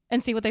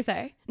 and see what they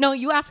say. No,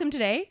 you ask him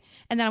today,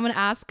 and then I'm gonna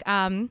ask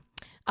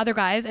other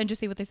guys and just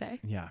see what they say.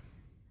 Yeah.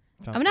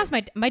 I'm gonna ask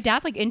my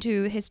dad's like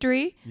into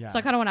history, so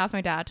I kind of want to ask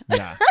my dad.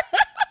 Yeah.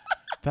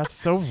 That's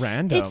so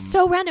random. It's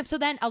so random. So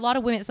then a lot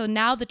of women, so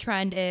now the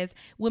trend is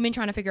women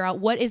trying to figure out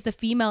what is the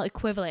female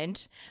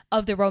equivalent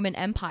of the Roman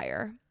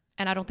Empire.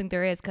 And I don't think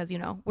there is, because, you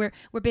know, we're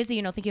busy,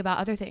 you know, thinking about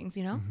other things,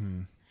 you know?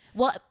 Mm-hmm.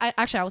 Well, I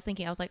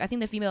was like, I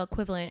think the female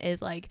equivalent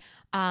is like,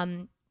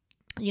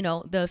 you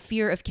know, the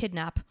fear of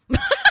kidnap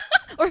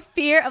or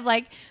fear of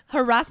like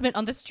harassment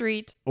on the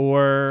street.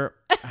 Or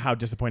how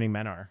disappointing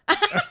men are.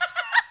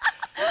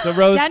 So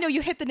Rose, Daniel,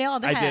 you hit the nail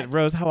on the head. I did.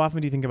 Rose, how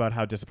often do you think about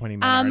how disappointing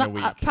men are in a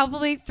week?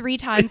 Probably 3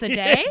 times a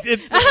day.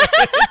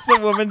 it's the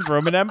woman's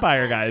Roman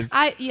Empire, guys.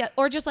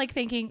 Or just like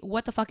thinking,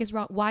 what the fuck is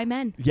wrong? Why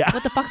men? Yeah.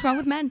 What the fuck's wrong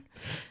with men?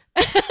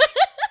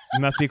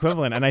 And that's the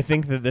equivalent. And I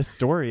think that this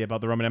story about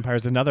the Roman Empire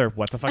is another,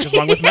 what the fuck is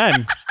wrong with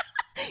men?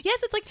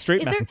 Yes, it's like,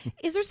 straight men.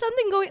 Is there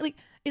something going, like,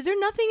 is there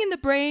nothing in the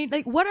brain?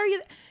 Like, what are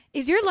you,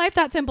 is your life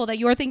that simple that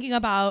you're thinking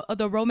about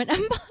the Roman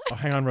Empire? Oh,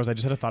 hang on, Rose. I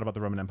just had a thought about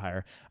the Roman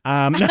Empire.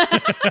 I'm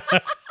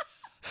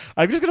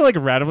just going to like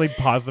randomly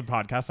pause the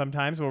podcast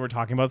sometimes when we're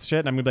talking about shit.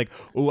 And I'm going to be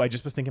like, oh, I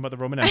just was thinking about the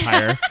Roman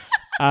Empire.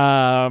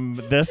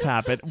 This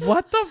happened.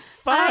 What the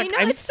fuck? I know,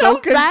 I'm so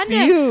confused.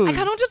 Random. I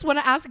kind of just want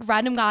to ask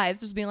random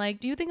guys, just being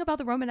like, do you think about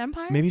the Roman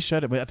Empire? Maybe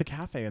should at the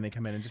cafe when they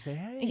come in and just say,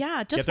 hey.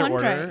 Yeah, just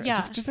wondering.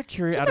 Yeah. Just a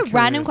curious. Just a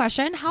random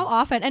question. How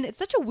often? And it's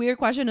such a weird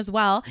question as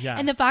well. Yeah.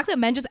 And the fact that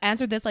men just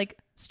answered this like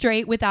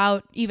straight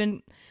without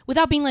being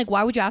like,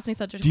 why would you ask me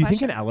such a question? Do you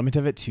think an element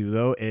of it too,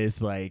 though,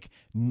 is like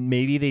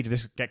maybe they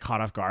just get caught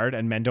off guard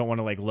and men don't want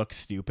to like look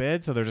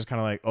stupid, so they're just kind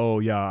of like, oh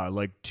yeah,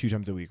 like 2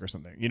 times a week or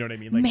something. You know what I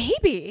mean? Like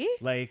maybe.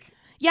 Like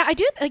yeah, I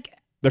do like.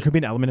 There could be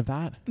an element of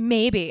that.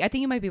 Maybe. I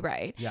think you might be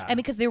right. Yeah. And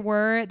because there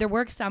were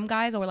some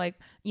guys that were like,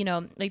 you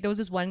know, like there was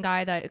this one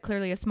guy that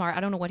clearly is smart. I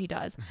don't know what he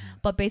does,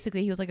 but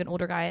basically he was like an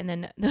older guy, and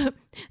then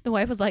the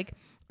wife was like,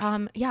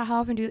 yeah,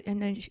 how often do you,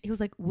 and then he was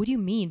like, what do you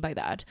mean by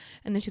that?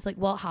 And then she's like,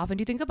 well, how often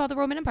do you think about the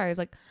Roman Empire? He's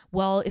like,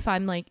 well, if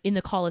I'm like in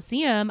the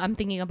Colosseum, I'm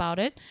thinking about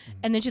it.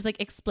 And then she's like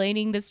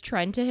explaining this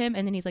trend to him,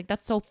 and then he's like,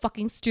 that's so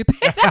fucking stupid.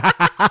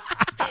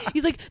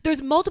 He's like,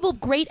 there's multiple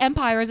great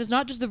empires. It's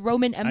not just the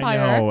Roman Empire.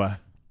 I know.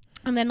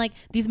 And then like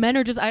these men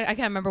are just, I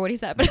can't remember what he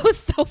said, but it was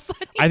so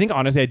funny. I think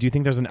honestly, I do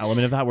think there's an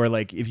element of that where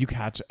like if you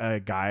catch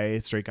a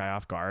straight guy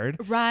off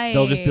guard, right,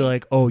 they'll just be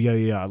like, oh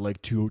yeah,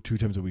 like two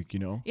times a week, you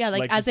know? Yeah,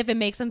 like as if it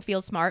makes them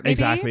feel smart, maybe.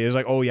 Exactly. It's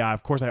like, oh yeah,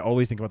 of course I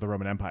always think about the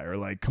Roman Empire.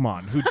 Like, come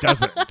on, who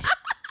doesn't?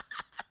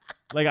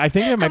 Like, I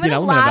think there might be an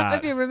element of that.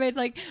 If your roommate's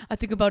like, I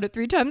think about it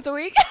 3 times a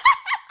week.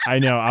 I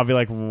know. I'll be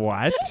like,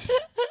 what?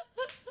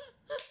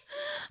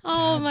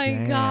 Oh my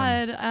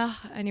God.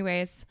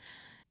 Anyways.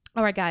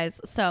 All right, guys.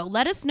 So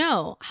let us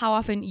know how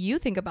often you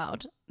think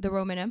about the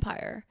Roman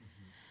Empire.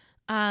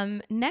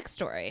 Next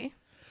story.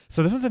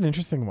 So this was an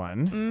interesting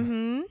one.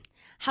 Mm-hmm.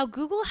 How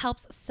Google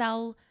helps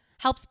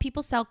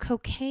people sell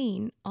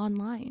cocaine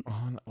online.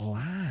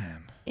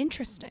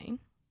 Interesting.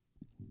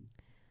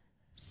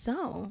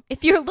 So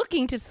if you're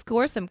looking to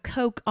score some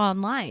coke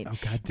online,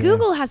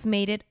 Google has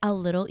made it a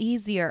little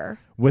easier.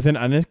 With an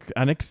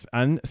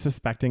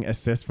unsuspecting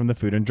assist from the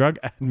Food and Drug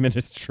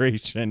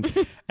Administration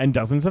and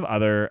dozens of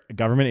other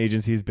government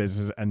agencies,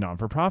 businesses, and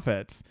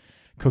non-for-profits.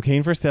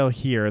 Cocaine for sale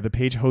here, the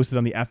page hosted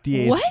on the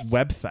FDA's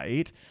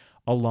website,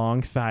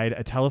 alongside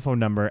a telephone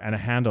number and a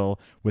handle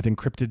with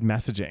encrypted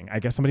messaging. I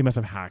guess somebody must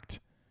have hacked.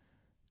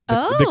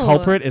 The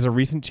culprit is a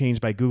recent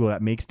change by Google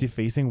that makes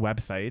defacing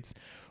websites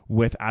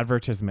with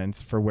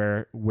advertisements for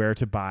where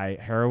to buy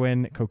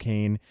heroin,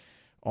 cocaine,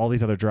 all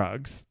these other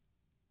drugs.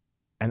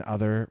 And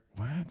other,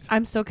 what?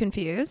 I'm so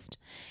confused.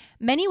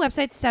 Many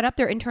websites set up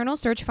their internal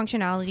search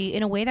functionality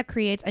in a way that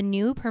creates a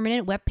new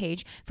permanent web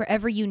page for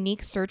every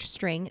unique search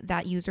string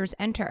that users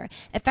enter,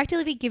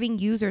 effectively giving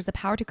users the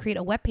power to create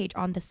a web page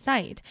on the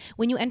site.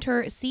 When you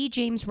enter C.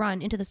 James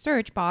Run into the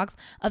search box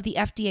of the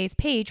FDA's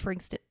page,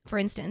 for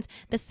instance,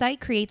 the site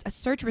creates a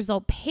search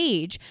result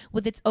page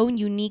with its own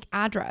unique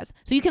address.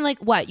 So you can like,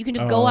 what? You can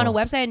just go on a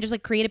website and just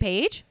like create a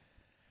page?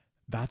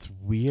 That's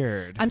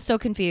weird. I'm so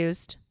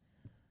confused.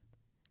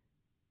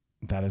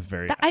 That is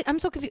very... I'm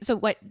so confused. So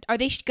what, are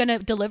they going to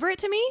deliver it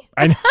to me?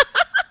 I know.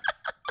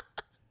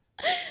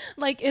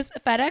 Like, is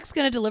FedEx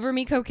going to deliver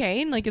me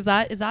cocaine? Like, is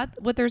that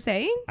what they're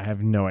saying? I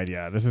have no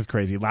idea. This is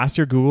crazy. Last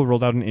year, Google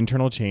rolled out an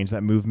internal change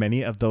that moved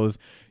many of those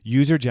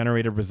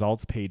user-generated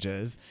results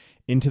pages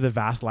into the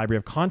vast library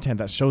of content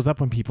that shows up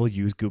when people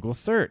use Google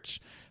search.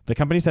 The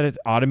company said its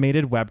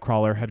automated web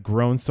crawler had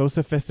grown so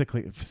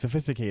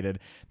sophisticated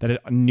that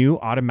it knew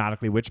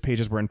automatically which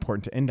pages were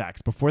important to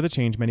index. Before the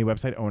change, many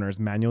website owners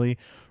manually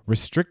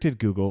restricted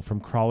Google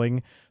from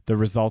crawling the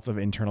results of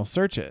internal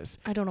searches.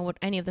 I don't know what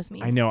any of this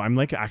means. I know. I'm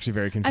like actually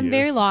very confused. I'm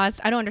very lost.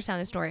 I don't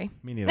understand the story.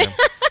 Me neither.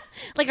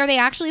 Like, are they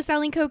actually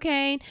selling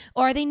cocaine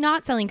or are they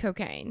not selling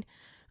cocaine?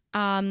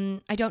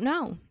 I don't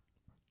know.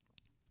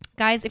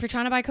 Guys, if you're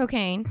trying to buy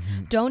cocaine,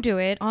 don't do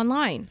it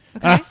online.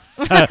 Okay.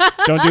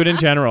 Don't do it in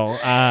general.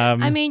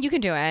 I mean, you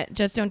can do it.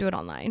 Just don't do it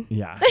online.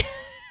 Yeah.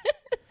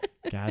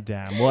 God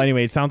damn. Well,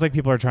 anyway, it sounds like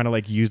people are trying to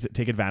like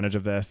take advantage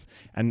of this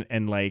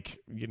and like,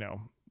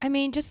 I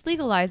mean, just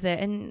legalize it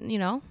and,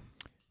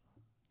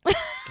 God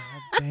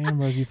damn,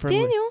 Rosie.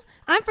 Daniel,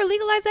 I'm for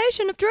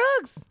legalization of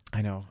drugs.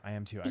 I know. I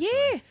am too, actually.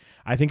 Yeah.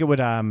 I think it would,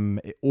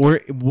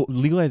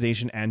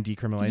 legalization and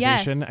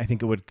decriminalization. Yes. I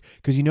think it would,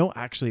 because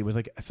actually it was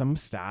like some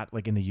stat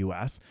like in the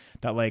US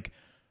that like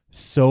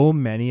so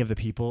many of the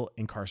people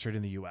incarcerated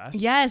in the US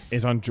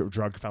is on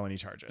drug felony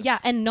charges. Yeah.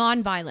 And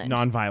non-violent.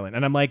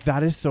 And I'm like,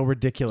 that is so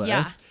ridiculous.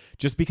 Yeah.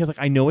 Just because like,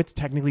 I know it's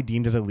technically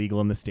deemed as illegal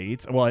in the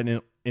States. Well,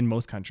 in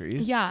most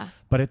countries. Yeah.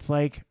 But it's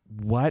like,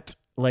 what?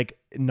 Like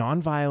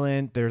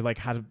non-violent, they're like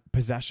had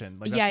possession.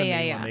 Like that's the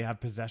main one. They have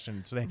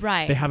possession. So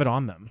they have it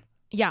on them.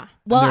 Yeah.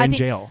 Well, they're in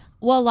jail.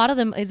 Well, a lot of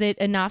them, is it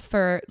enough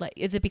for like,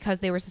 is it because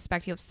they were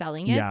suspected of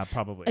selling it? Yeah,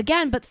 probably.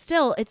 Again, but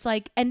still, it's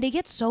like, and they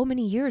get so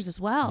many years as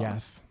well.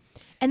 Yes.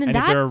 And then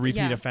if they're a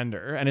repeat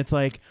offender, and it's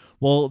like,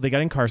 well, they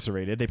got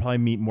incarcerated. They probably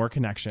meet more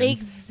connections.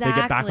 Exactly. They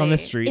get back on the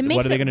street. It makes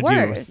what are they going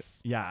to do?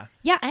 Yeah.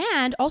 Yeah.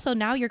 And also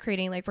now you're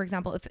creating, like, for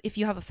example, if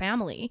you have a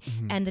family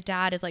and the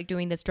dad is like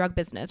doing this drug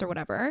business or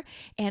whatever,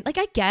 and like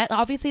I get,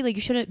 obviously, like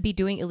you shouldn't be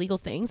doing illegal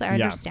things. I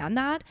understand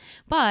that.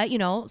 But,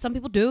 some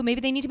people do. Maybe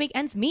they need to make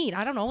ends meet.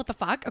 I don't know what the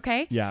fuck.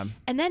 Okay. Yeah.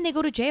 And then they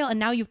go to jail and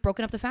now you've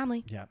broken up the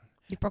family. Yeah.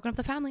 You've broken up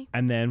the family.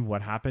 And then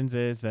what happens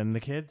is then the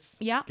kids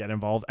get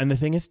involved. And the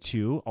thing is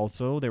too,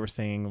 also they were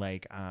saying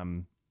like,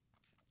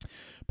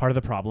 part of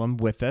the problem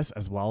with this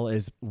as well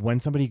is when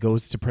somebody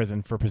goes to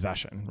prison for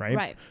possession, right?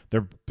 Right.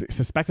 They're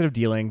suspected of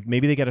dealing.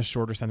 Maybe they get a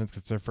shorter sentence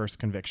because it's their first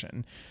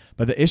conviction.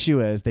 But the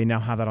issue is they now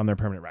have that on their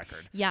permanent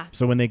record. Yeah.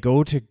 So when they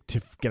go to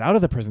get out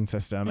of the prison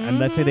system and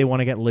let's say they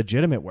want to get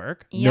legitimate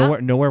work,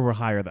 nowhere will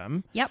hire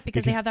them. Yep,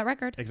 because they have that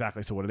record.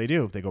 Exactly. So what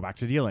do? They go back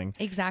to dealing.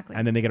 Exactly.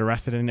 And then they get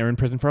arrested and they're in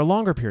prison for a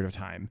longer period of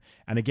time.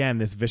 And again,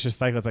 this vicious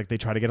cycle, it's like they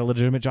try to get a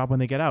legitimate job when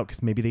they get out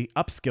because maybe they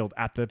upskilled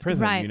at the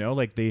prison, right.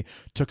 like they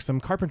took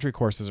some carpentry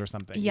courses or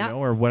something,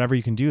 or whatever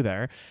you can do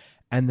there.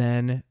 And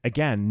then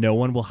again, no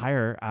one will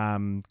hire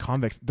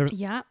convicts. There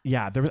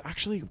was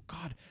actually,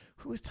 God,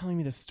 who was telling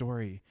me this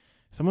story?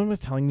 Someone was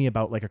telling me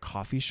about like a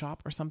coffee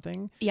shop or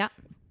something. Yeah.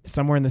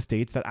 Somewhere in the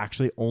States that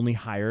actually only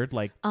hired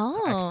like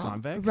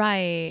ex-convicts.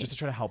 Right. Just to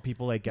try to help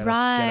people like get a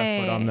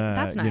foot on the,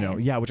 that's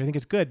nice. Which I think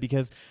is good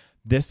because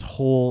this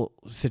whole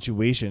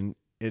situation,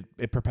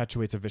 it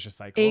perpetuates a vicious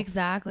cycle.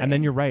 Exactly. And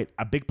then you're right.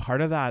 A big part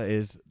of that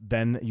is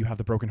then you have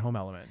the broken home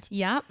element.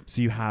 Yeah.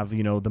 So you have,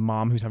 the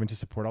mom who's having to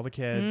support all the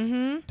kids,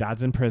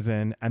 dad's in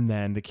prison, and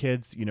then the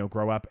kids,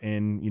 grow up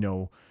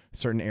in,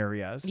 certain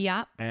areas.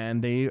 Yeah.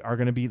 And they are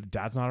going to be,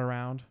 dad's not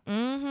around.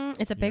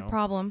 It's a big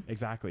problem.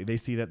 Exactly. They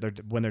see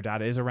that when their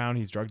dad is around,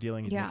 he's drug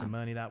dealing, he's making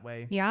money that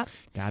way. Yeah.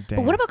 God damn.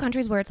 But what about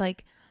countries where it's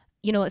like,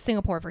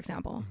 Singapore, for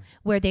example,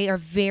 where they are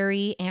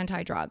very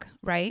anti-drug,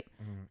 right?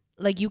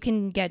 Like you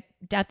can get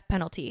death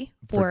penalty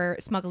for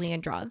smuggling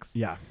in drugs.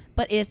 Yeah.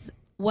 But it's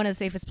one of the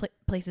safest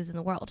places in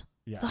the world.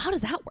 Yeah. So how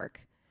does that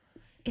work?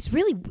 It's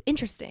really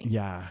interesting.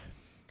 Yeah.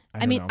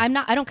 I mean,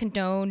 I don't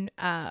condone,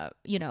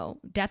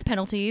 death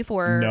penalty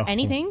for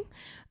anything.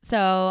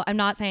 So I'm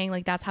not saying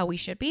like that's how we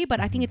should be,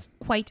 but I think it's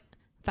quite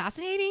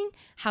fascinating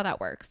how that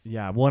works.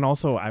 Yeah. Well, and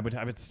also I would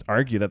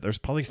argue that there's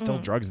probably still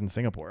drugs in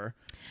Singapore.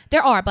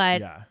 There are,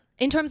 but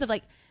in terms of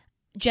like,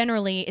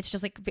 generally it's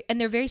just like, and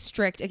they're very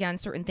strict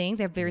against certain things.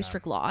 They have very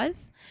strict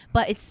laws,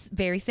 but it's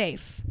very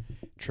safe.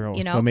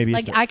 True. So maybe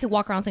like I could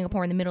walk around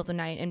Singapore in the middle of the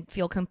night and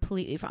feel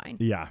completely fine.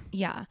 Yeah.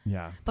 Yeah.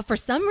 Yeah. But for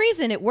some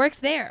reason it works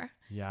there.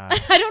 Yeah.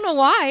 I don't know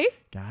why.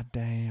 God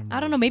damn. I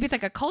don't know. Maybe it's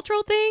like a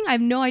cultural thing. I have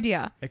no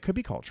idea. It could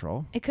be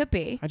cultural. It could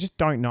be. I just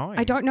don't know.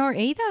 I don't know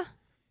either.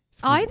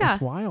 It's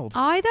wild.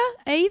 Either.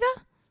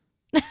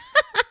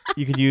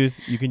 You can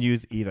use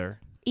either.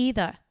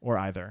 Either. Or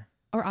either.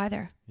 Or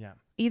either. Yeah.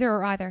 Either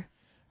or either.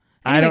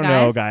 Anyway, I don't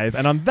know, guys.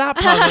 And on that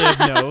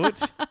positive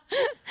note,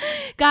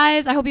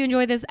 guys, I hope you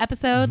enjoyed this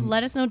episode.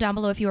 Let us know down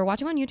below if you are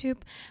watching on YouTube.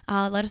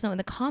 Let us know in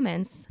the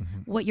comments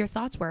what your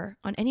thoughts were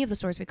on any of the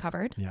stories we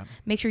covered. Yep.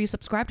 Make sure you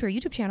subscribe to our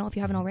YouTube channel if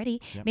you haven't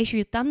already. Yep. Make sure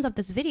you thumbs up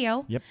this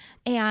video. Yep.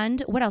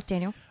 And what else,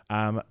 Daniel?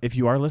 If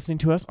you are listening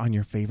to us on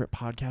your favorite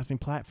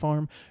podcasting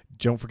platform,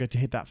 don't forget to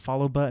hit that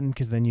follow button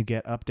because then you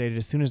get updated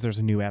as soon as there's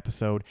a new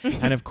episode.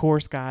 And of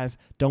course, guys,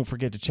 don't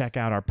forget to check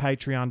out our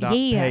Patreon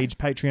page,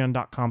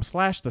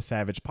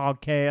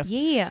 patreon.com/thesavagepodcast.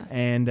 Yeah.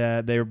 And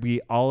there'll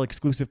be all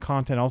exclusive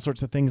content, all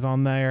sorts of things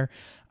on there.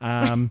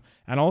 And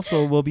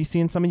also we'll be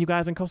seeing some of you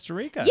guys in Costa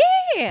Rica.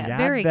 Yeah.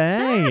 Very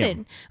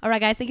excited. All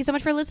right, guys. Thank you so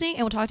much for listening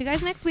and we'll talk to you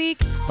guys next week.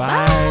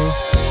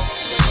 Bye.